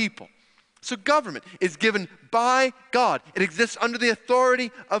of people. So government is given by God. It exists under the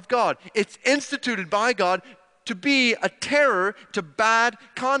authority of God. It's instituted by God to be a terror to bad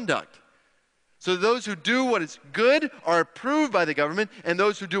conduct. So those who do what is good are approved by the government, and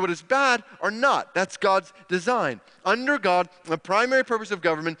those who do what is bad are not. That's God's design. Under God, the primary purpose of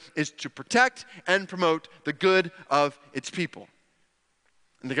government is to protect and promote the good of its people.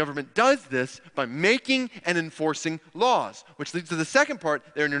 And the government does this by making and enforcing laws, which leads to the second part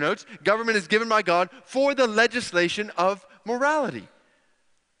there in your notes. Government is given by God for the legislation of morality.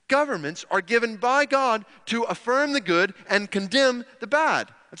 Governments are given by God to affirm the good and condemn the bad.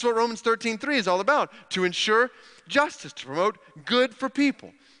 That's what Romans 13:3 is all about, to ensure justice, to promote good for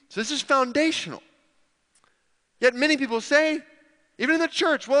people. So this is foundational. Yet many people say, even in the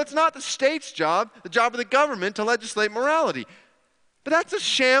church, well, it's not the state's job, the job of the government to legislate morality. But that's a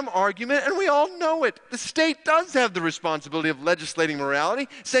sham argument, and we all know it. The state does have the responsibility of legislating morality,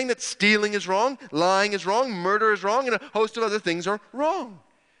 saying that stealing is wrong, lying is wrong, murder is wrong, and a host of other things are wrong.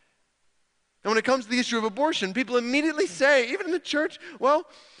 And when it comes to the issue of abortion, people immediately say, even in the church, well,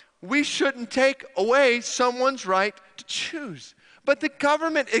 we shouldn't take away someone's right to choose. But the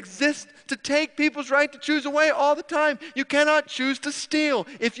government exists to take people's right to choose away all the time. You cannot choose to steal.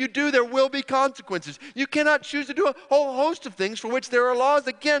 If you do, there will be consequences. You cannot choose to do a whole host of things for which there are laws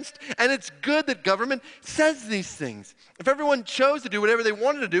against. And it's good that government says these things. If everyone chose to do whatever they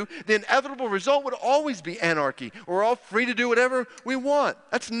wanted to do, the inevitable result would always be anarchy. We're all free to do whatever we want.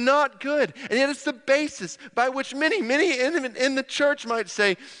 That's not good. And yet it's the basis by which many in the church might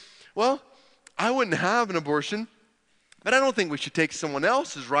say, well, I wouldn't have an abortion, but I don't think we should take someone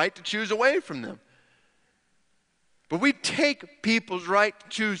else's right to choose away from them. But we take people's right to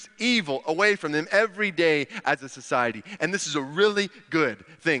choose evil away from them every day as a society. And this is a really good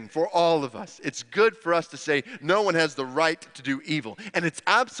thing for all of us. It's good for us to say no one has the right to do evil. And it's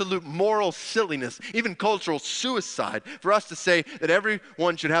absolute moral silliness, even cultural suicide, for us to say that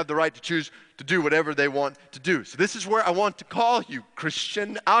everyone should have the right to choose to do whatever they want to do. So this is where I want to call you,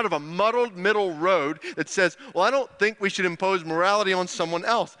 Christian, out of a muddled middle road that says, well, I don't think we should impose morality on someone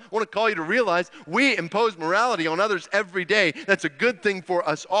else. I want to call you to realize we impose morality on others others every day. That's a good thing for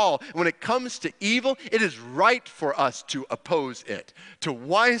us all. When it comes to evil, it is right for us to oppose it, to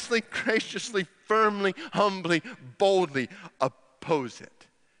wisely, graciously, firmly, humbly, boldly oppose it.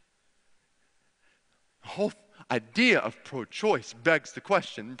 The whole idea of pro-choice begs the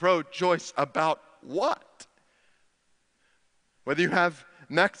question, pro-choice about what? Whether you have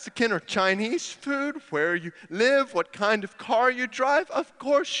Mexican or Chinese food, where you live, what kind of car you drive, of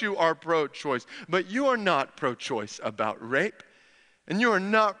course you are pro-choice. But you are not pro-choice about rape, and you are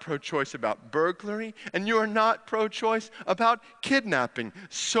not pro-choice about burglary, and you are not pro-choice about kidnapping.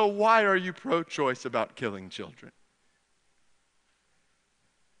 So why are you pro-choice about killing children?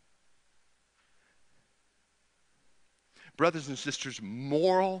 Brothers and sisters,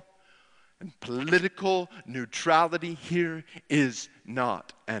 moral and political neutrality here is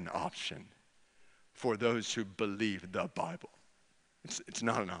not an option for those who believe the Bible. It's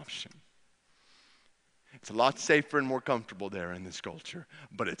not an option. It's a lot safer and more comfortable there in this culture,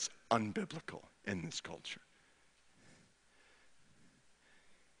 but it's unbiblical in this culture.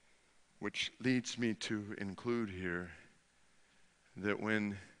 Which leads me to include here that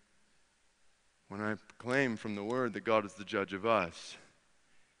when I claim from the Word that God is the judge of us,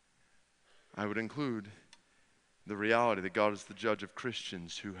 I would include the reality that God is the judge of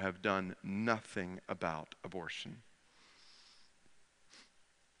Christians who have done nothing about abortion.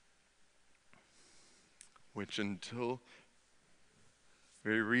 Which until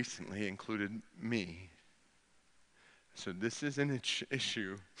very recently included me. So this is an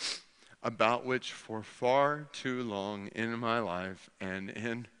issue about which for far too long in my life and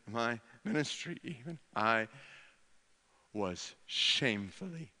in my ministry even, I was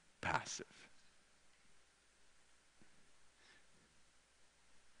shamefully passive.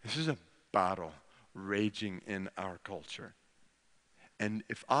 This is a battle raging in our culture. And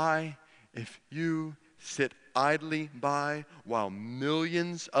if you sit idly by while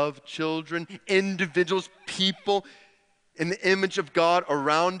millions of children, individuals, people in the image of God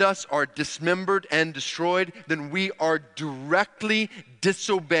around us are dismembered and destroyed, then we are directly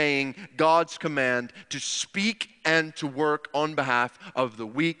disobeying God's command to speak and to work on behalf of the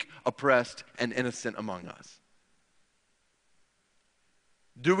weak, oppressed, and innocent among us.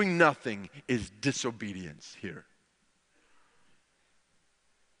 Doing nothing is disobedience here.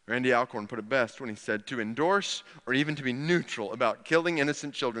 Randy Alcorn put it best when he said, to endorse or even to be neutral about killing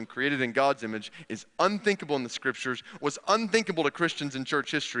innocent children created in God's image is unthinkable in the Scriptures, was unthinkable to Christians in church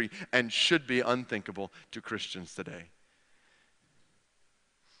history, and should be unthinkable to Christians today.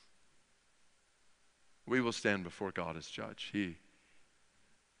 We will stand before God as judge.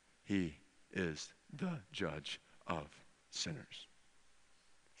 He is the judge of sinners.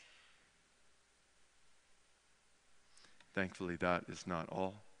 Thankfully, that is not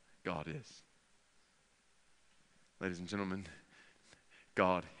all God is. Ladies and gentlemen,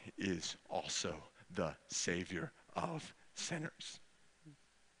 God is also the Savior of sinners.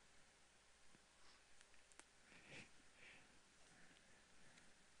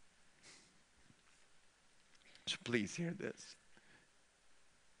 So please hear this.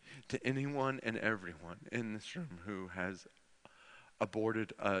 To anyone and everyone in this room who has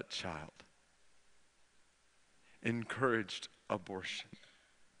aborted a child, encouraged abortion,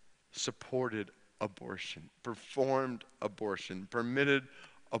 supported abortion, performed abortion, permitted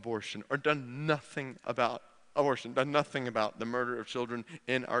abortion, or done nothing about abortion, done nothing about the murder of children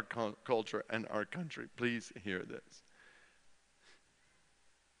in our culture and our country. Please hear this.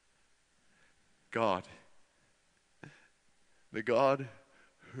 God, the God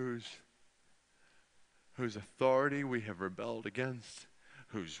whose authority we have rebelled against,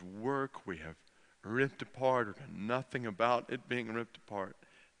 whose work we have ripped apart or done nothing about it being ripped apart,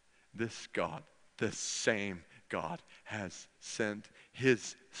 this God, the same God, has sent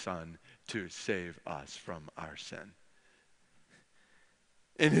his Son to save us from our sin.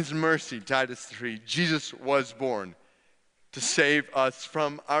 In his mercy, Titus 3, Jesus was born to save us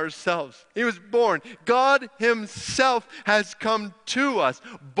from ourselves. He was born. God himself has come to us,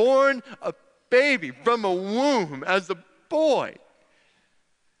 born a baby from a womb as a boy,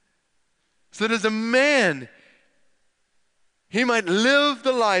 so that as a man, he might live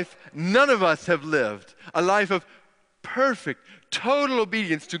the life none of us have lived, a life of perfect, total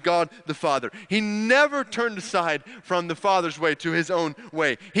obedience to God the Father. He never turned aside from the Father's way to his own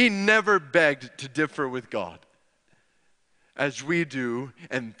way. He never begged to differ with God, as we do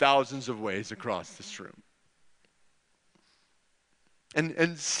in thousands of ways across this room.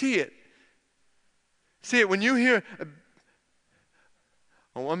 And see it. See it when you hear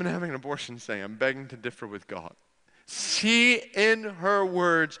a woman having an abortion saying, I'm begging to differ with God. see in her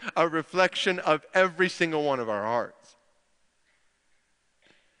words a reflection of every single one of our hearts.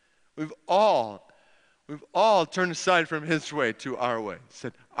 We've all turned aside from his way to our way,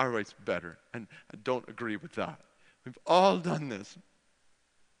 said our way's better, and I don't agree with that. We've all done this,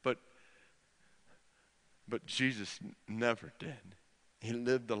 but Jesus never did. He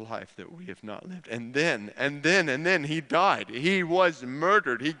lived the life that we have not lived. And then he died. He was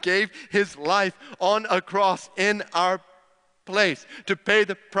murdered. He gave his life on a cross in our place to pay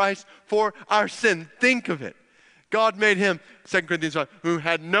the price for our sin. Think of it. God made him, 2 Corinthians 5, who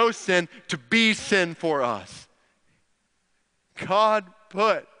had no sin, to be sin for us. God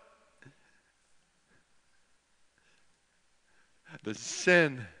put the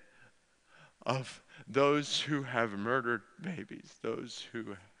sin of those who have murdered babies, those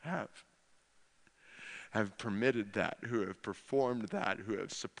who have permitted that, who have performed that, who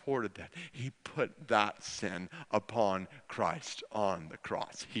have supported that. He put that sin upon Christ on the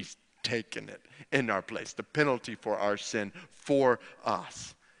cross. He's taken it in our place, the penalty for our sin for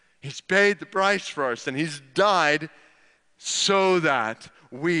us. He's paid the price for our sin. He's died so that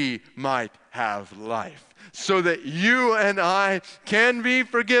we might have life, so that you and I can be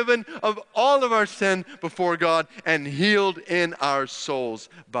forgiven of all of our sin before God and healed in our souls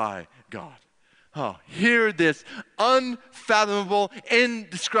by God. Oh, hear this unfathomable,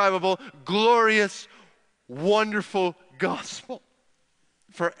 indescribable, glorious, wonderful gospel.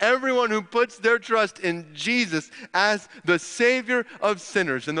 For everyone who puts their trust in Jesus as the Savior of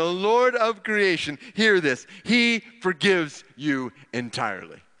sinners and the Lord of creation, hear this. He forgives you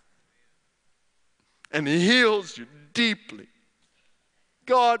entirely. And he heals you deeply.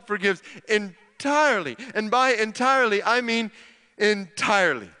 God forgives entirely. And by entirely, I mean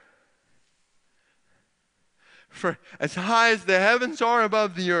entirely. For as high as the heavens are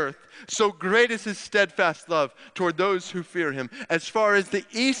above the earth, so great is his steadfast love toward those who fear him. As far as the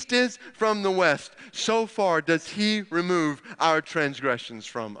east is from the west, so far does he remove our transgressions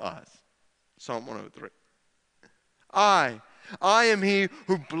from us. Psalm 103. I am he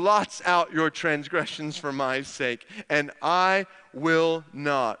who blots out your transgressions for my sake, and I will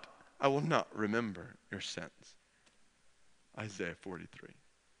not remember your sins. Isaiah 43.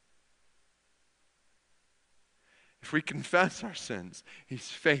 If we confess our sins,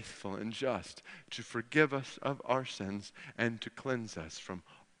 he's faithful and just to forgive us of our sins and to cleanse us from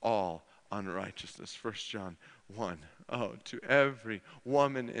all unrighteousness. 1 John 1. Oh, to every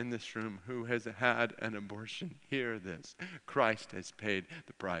woman in this room who has had an abortion, hear this. Christ has paid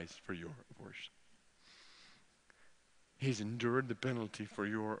the price for your abortion. He's endured the penalty for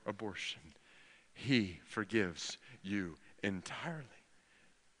your abortion. He forgives you entirely.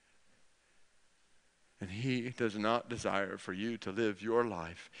 And he does not desire for you to live your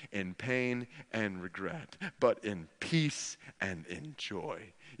life in pain and regret, but in peace and in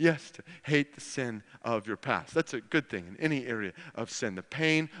joy. Yes, to hate the sin of your past. That's a good thing in any area of sin. The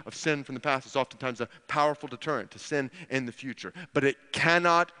pain of sin from the past is oftentimes a powerful deterrent to sin in the future. But it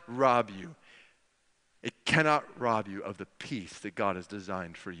cannot rob you. It cannot rob you of the peace that God has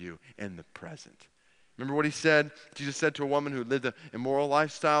designed for you in the present. Remember what he said? Jesus said to a woman who lived an immoral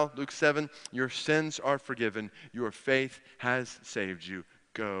lifestyle, Luke 7, your sins are forgiven. Your faith has saved you.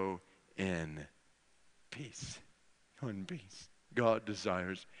 Go in peace. Go in peace. God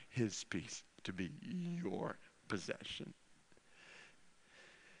desires his peace to be your possession.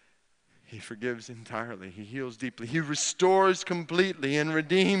 He forgives entirely. He heals deeply. He restores completely and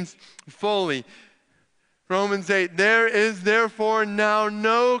redeems fully. Romans 8, there is therefore now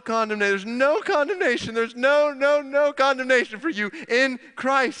no condemnation. There's no condemnation. There's no condemnation for you in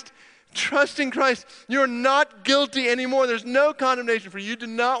Christ. Trust in Christ. You're not guilty anymore. There's no condemnation for you. You do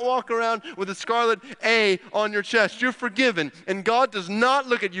not walk around with a scarlet A on your chest. You're forgiven. And God does not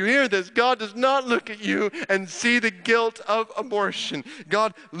look at you. Hear this. God does not look at you and see the guilt of abortion.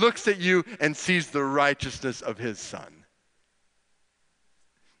 God looks at you and sees the righteousness of his Son.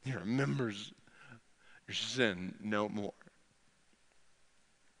 He remembers your sin no more.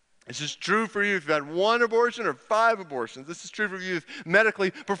 This is true for you if you've had one abortion or 5 abortions. This is true for you if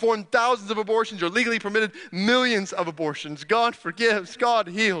medically performed thousands of abortions or legally permitted millions of abortions. God forgives, God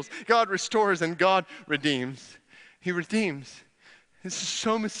heals, God restores, and God redeems. He redeems. This is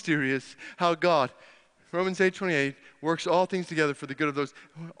so mysterious how God, Romans 8:28, works all things together for the good of those,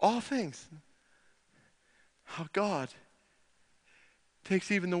 all things. How God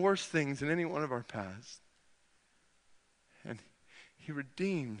takes even the worst things in any one of our past, and he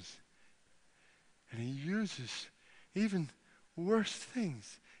redeems, and he uses even worse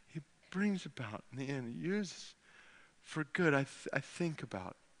things. He brings about in the end. He uses for good. I think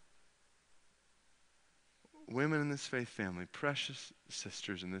about women in this faith family, precious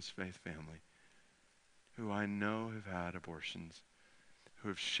sisters in this faith family, who I know have had abortions, who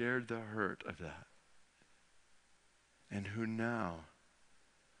have shared the hurt of that, and who now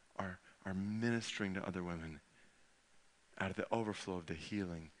are ministering to other women out of the overflow of the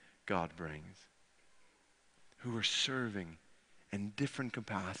healing God brings, who are serving in different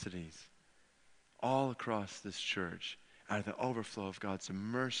capacities all across this church out of the overflow of God's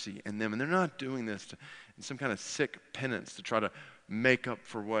mercy in them. And they're not doing this in some kind of sick penance to try to make up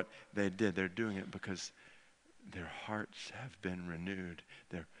for what they did. They're doing it because their hearts have been renewed.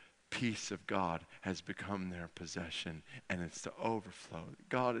 Their peace of God has become their possession, and it's the overflow.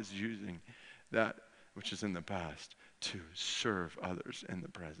 God is using that which is in the past to serve others in the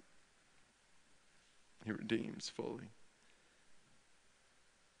present. He redeems fully.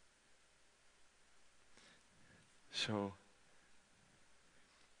 So,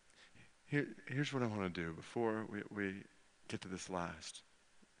 here's what I want to do before we get to this last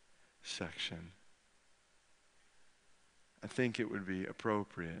section. I think it would be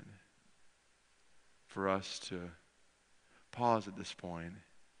appropriate for us to pause at this point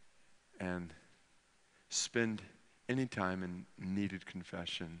and spend any time in needed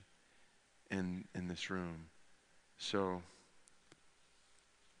confession in this room. So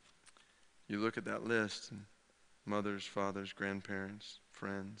you look at that list, and mothers, fathers, grandparents,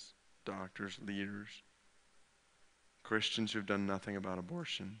 friends, doctors, leaders, Christians who've done nothing about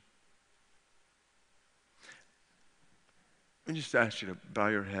abortion. Let me just ask you to bow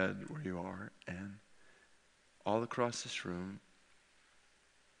your head where you are, and all across this room,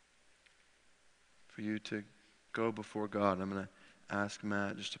 for you to go before God. I'm going to ask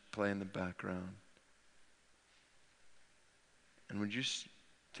Matt just to play in the background. And would you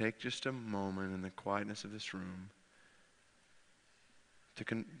take just a moment in the quietness of this room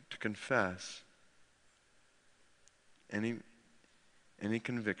to confess any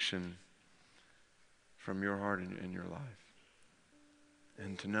conviction from your heart in your life,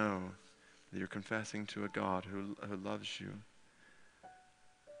 and to know that you're confessing to a God who loves you.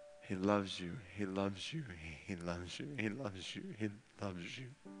 He loves you. He loves you. He loves you. He loves you. He loves you.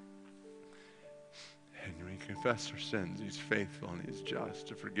 And when we confess our sins, He's faithful and He's just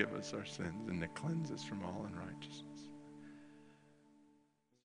to forgive us our sins and to cleanse us from all unrighteousness.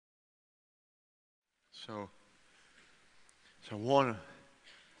 So I want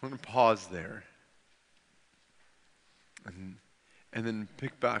to pause there and then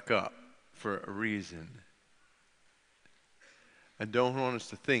pick back up for a reason. I don't want us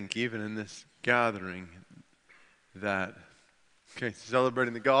to think, even in this gathering, that, okay,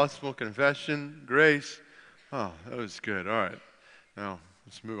 celebrating the gospel, confession, grace, oh, that was good. All right, now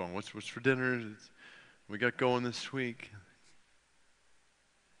let's move on. What's for dinner? We got going this week.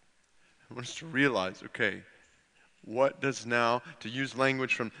 I want us to realize, okay, what does now, to use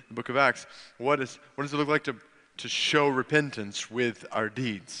language from the book of Acts, what does it look like to show repentance with our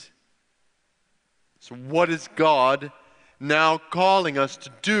deeds? So what is God now calling us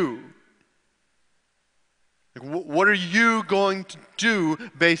to do? Like, what are you going to do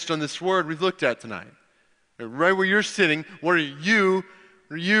based on this word we've looked at tonight? Right where you're sitting, what are we,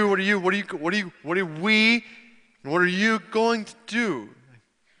 and what are you going to do?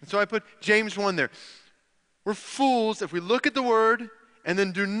 And so I put James 1 there. We're fools if we look at the word and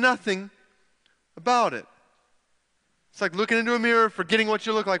then do nothing about it. It's like looking into a mirror, forgetting what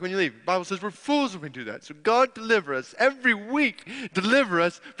you look like when you leave. The Bible says we're fools if we do that. So God deliver us every week. Deliver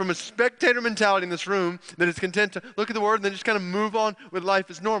us from a spectator mentality in this room that is content to look at the word and then just kind of move on with life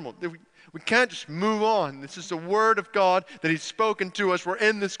as normal. We can't just move on. This is the word of God that He's spoken to us. We're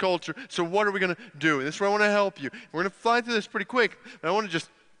in this culture. So what are we going to do? And this is where I want to help you. We're going to fly through this pretty quick. But I want to just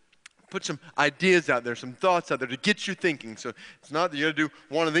put some ideas out there, some thoughts out there to get you thinking. So it's not that you got to do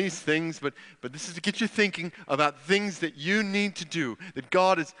one of these things, but this is to get you thinking about things that you need to do, that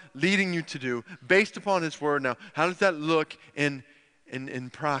God is leading you to do based upon His word. Now, how does that look in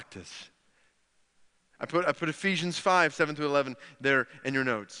practice? I put Ephesians 5, 7 through 11 there in your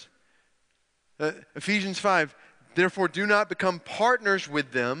notes. Ephesians 5, therefore do not become partners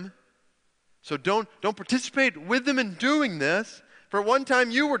with them. So don't participate with them in doing this. For at one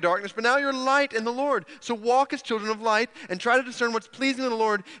time you were darkness, but now you're light in the Lord. So walk as children of light and try to discern what's pleasing to the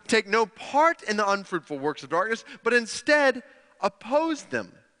Lord. Take no part in the unfruitful works of darkness, but instead oppose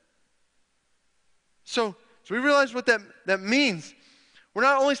them. So we realize what that means. We're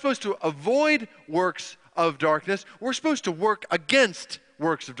not only supposed to avoid works of darkness, we're supposed to work against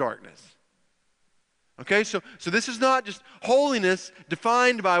works of darkness. Okay, so this is not just holiness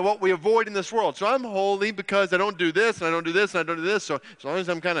defined by what we avoid in this world. So I'm holy because I don't do this, and I don't do this, and I don't do this. So as long as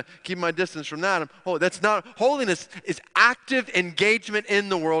I'm kind of keeping my distance from that, I'm holy. That's not, holiness is active engagement in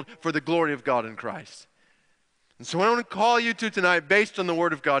the world for the glory of God in Christ. And so what I want to call you to tonight, based on the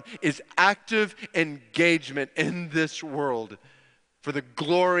Word of God, is active engagement in this world for the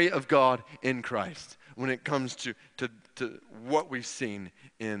glory of God in Christ when it comes to what we've seen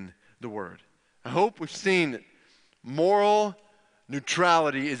in the Word. I hope we've seen that moral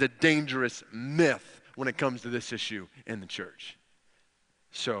neutrality is a dangerous myth when it comes to this issue in the church.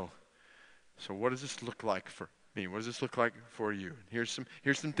 So what does this look like for me? What does this look like for you? Here's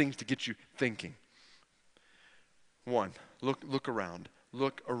some things to get you thinking. One, look around.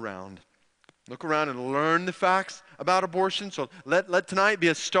 Look around. Look around and learn the facts about abortion. So let tonight be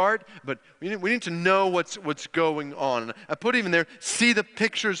a start, but we need to know what's going on. I put even there, see the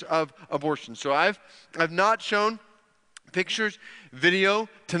pictures of abortion. So I've not shown pictures, video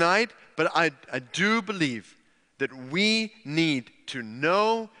tonight, but I do believe that we need to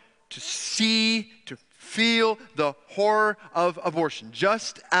know, to see, to feel the horror of abortion,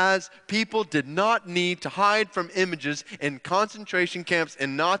 just as people did not need to hide from images in concentration camps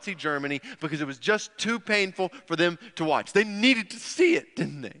in Nazi Germany because it was just too painful for them to watch. They needed to see it,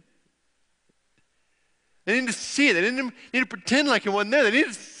 didn't they? They needed to see it. They didn't need to pretend like it wasn't there. They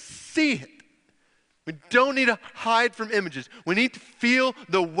needed to see it. We don't need to hide from images. We need to feel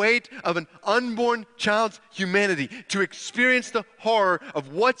the weight of an unborn child's humanity, to experience the horror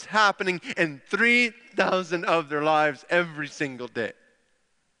of what's happening in 3,000 of their lives every single day.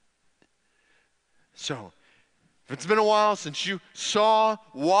 So, if it's been a while since you saw,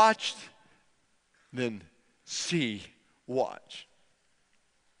 watched, then see, watch.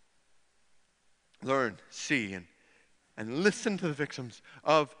 Learn, see, and listen to the victims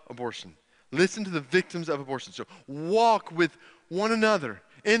of abortion. Listen to the victims of abortion. So walk with one another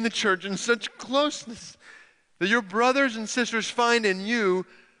in the church in such closeness that your brothers and sisters find in you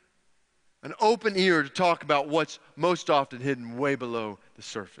an open ear to talk about what's most often hidden way below the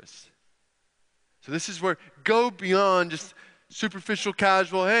surface. So this is where go beyond just superficial,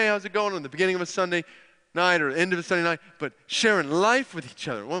 casual, hey, how's it going on the beginning of a Sunday night or end of a Sunday night, but sharing life with each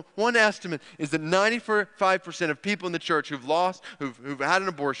other. One estimate is that 95% of people in the church who've had an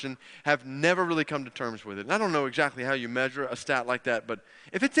abortion have never really come to terms with it. And I don't know exactly how you measure a stat like that, but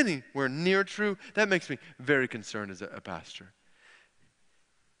if it's anywhere near true, that makes me very concerned as a pastor.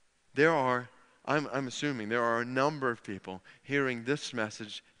 I'm assuming there are a number of people hearing this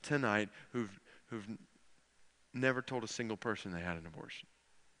message tonight who've never told a single person they had an abortion.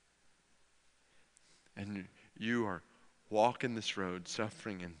 And you are walking this road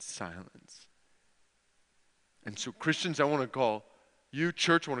suffering in silence. And so Christians, I want to call you,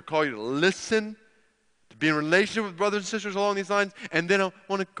 church, I want to call you to listen, to be in relationship with brothers and sisters along these lines. And then I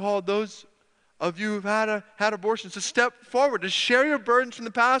want to call those of you who've had abortions to step forward, to share your burdens from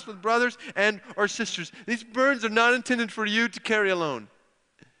the past with brothers and or sisters. These burdens are not intended for you to carry alone.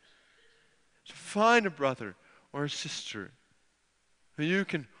 So find a brother or a sister who you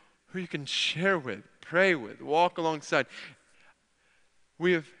can share with, pray with, walk alongside.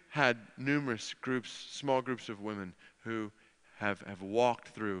 We have had numerous groups, small groups of women who have walked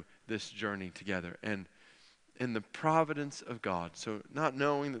through this journey together. And in the providence of God, so not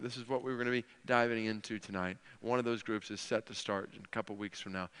knowing that this is what we were going to be diving into tonight, one of those groups is set to start in a couple weeks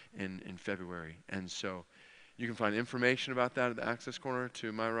from now in February. And so you can find information about that at the access corner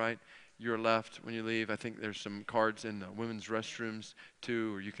to my right. Your left when you leave. I think there's some cards in the women's restrooms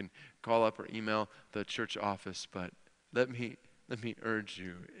too, or you can call up or email the church office. But let me urge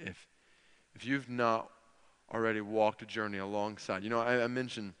you, if you've not already walked a journey alongside, I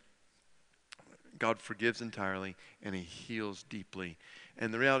mentioned God forgives entirely and He heals deeply,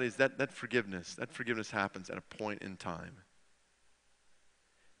 and the reality is that forgiveness happens at a point in time.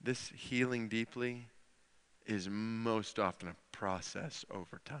 This healing deeply is most often a process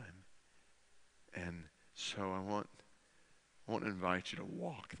over time. And so I want to invite you to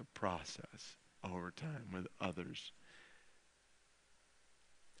walk the process over time with others.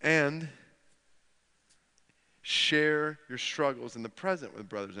 And share your struggles in the present with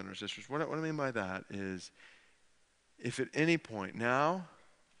brothers and sisters. What I mean by that is, if at any point, now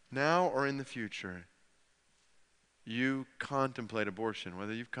or in the future, you contemplate abortion,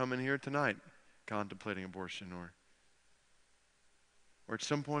 whether you've come in here tonight contemplating abortion, or at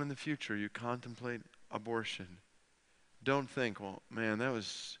some point in the future you contemplate abortion, don't think, well, man, that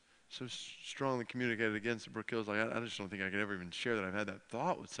was so strongly communicated against at Brook Hills. Like, I just don't think I could ever even share that I've had that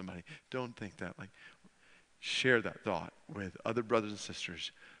thought with somebody. Don't think that. Like, share that thought with other brothers and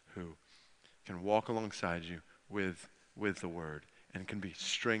sisters who can walk alongside you with the word and can be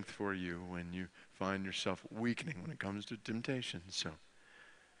strength for you when you find yourself weakening when it comes to temptation. So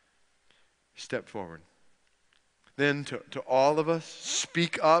step forward. Then to all of us,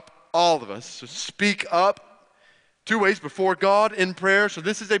 speak up, all of us. So speak up 2 ways: before God in prayer. So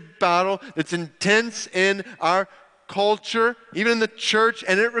this is a battle that's intense in our culture, even in the church,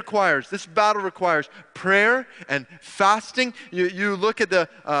 and this battle requires prayer and fasting. You look at the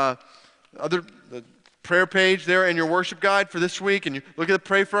prayer page there in your worship guide for this week, and you look at the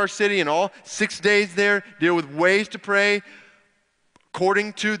Pray for Our City, and all 6 days there deal with ways to pray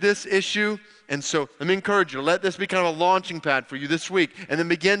according to this issue. And so let me encourage you to let this be kind of a launching pad for you this week. And then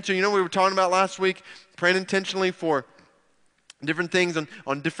begin to, we were talking about last week, praying intentionally for different things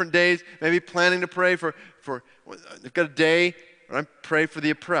on different days, maybe planning to pray for they've got a day when I pray for the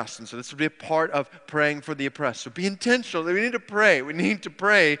oppressed. And so this will be a part of praying for the oppressed. So be intentional. We need to pray. We need to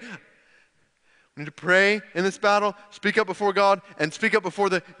pray. We need to pray in this battle, speak up before God, and speak up before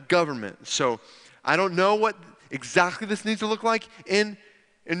the government. So I don't know what exactly this needs to look like in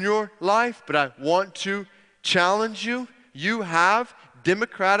your life, but I want to challenge you. You have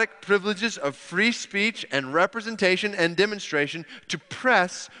democratic privileges of free speech and representation and demonstration to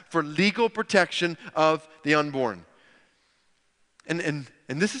press for legal protection of the unborn. And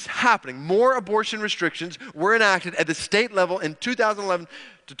this is happening. More abortion restrictions were enacted at the state level in 2011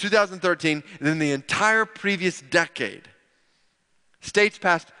 to 2013 than the entire previous decade. States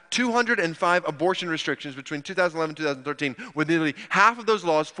passed 205 abortion restrictions between 2011 and 2013, with nearly half of those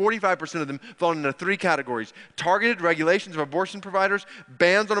laws, 45% of them, falling into 3 categories: targeted regulations of abortion providers,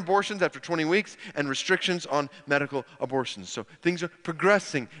 bans on abortions after 20 weeks, and restrictions on medical abortions. So things are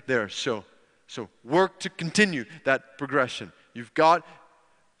progressing there. So work to continue that progression. You've got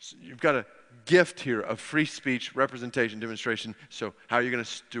a gift here of free speech, representation, demonstration. So how are you going to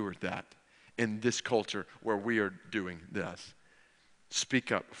steward that in this culture where we are doing this?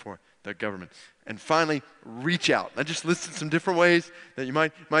 Speak up for the government. And finally, reach out. I just listed some different ways that you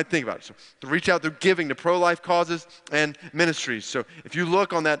might think about it. So to reach out through giving to pro-life causes and ministries. So if you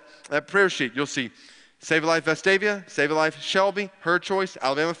look on that prayer sheet, you'll see Save a Life Vestavia, Save a Life Shelby, Her Choice,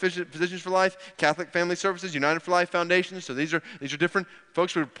 Alabama Physicians for Life, Catholic Family Services, United for Life Foundation. So these are different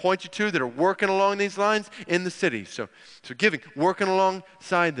folks we would point you to that are working along these lines in the city. So giving, working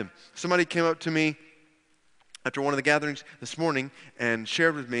alongside them. Somebody came up to me after one of the gatherings this morning and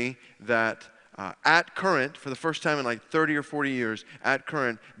shared with me that at current, for the first time in like 30 or 40 years, at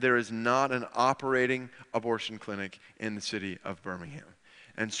current, there is not an operating abortion clinic in the city of Birmingham.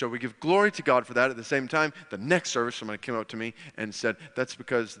 And so we give glory to God for that. At the same time, the next service, somebody came up to me and said, that's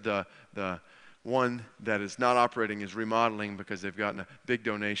because the one that is not operating is remodeling because they've gotten a big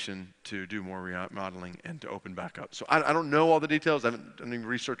donation to do more remodeling and to open back up. So I don't know all the details. I haven't done any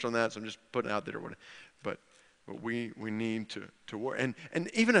research on that, so I'm just putting it out there. But we need to work. And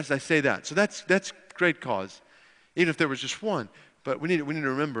even as I say that, so that's great cause, even if there was just one. But we need to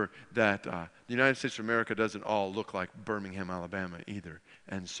remember that the United States of America doesn't all look like Birmingham, Alabama either.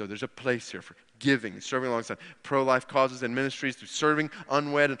 And so there's a place here for giving, serving alongside pro-life causes and ministries, through serving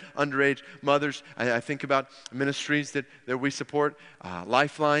unwed and underage mothers. I think about ministries that we support,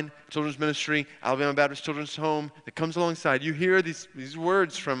 Lifeline, Children's Ministry, Alabama Baptist Children's Home, that comes alongside. You hear these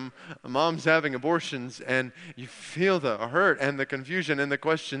words from moms having abortions, and you feel the hurt and the confusion and the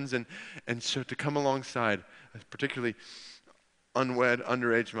questions. And so to come alongside, particularly unwed,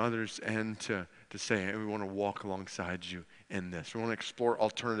 underage mothers, and to say, hey, we want to walk alongside you in this. We want to explore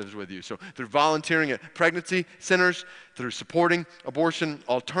alternatives with you. So through volunteering at pregnancy centers, through supporting abortion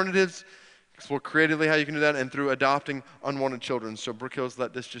alternatives, explore creatively how you can do that, and through adopting unwanted children. So Brook Hills,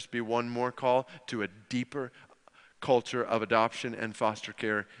 let this just be one more call to a deeper culture of adoption and foster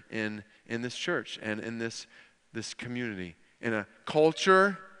care in this church and in this community. In a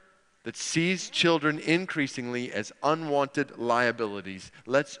culture that sees children increasingly as unwanted liabilities,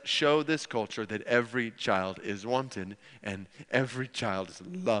 let's show this culture that every child is wanted and every child is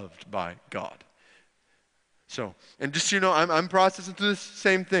loved by God. So, and just so you know, I'm processing through this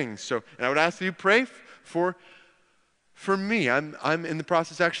same thing. So, and I would ask that you pray for me. I'm in the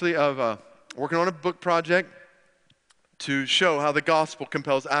process actually of working on a book project to show how the gospel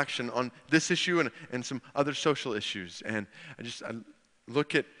compels action on this issue and some other social issues. And I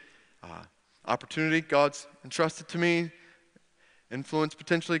look at opportunity God's entrusted to me, influence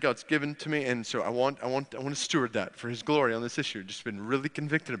potentially God's given to me, and so I want to steward that for His glory on this issue. Just been really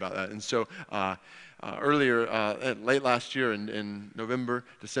convicted about that. And so late last year in November,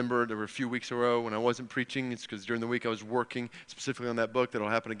 December, there were a few weeks in a row when I wasn't preaching. It's because during the week I was working specifically on that book that'll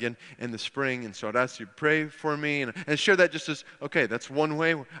happen again in the spring. And so I'd ask you to pray for me and share that just as, okay, that's one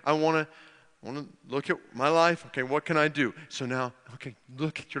way I want to I want to look at my life. Okay, what can I do? So now, okay,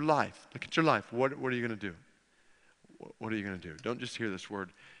 look at your life. Look at your life. What are you going to do? What are you going to do? Don't just hear this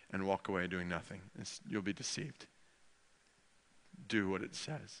word and walk away doing nothing. You'll be deceived. Do what it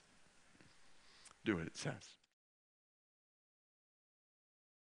says. Do what it says.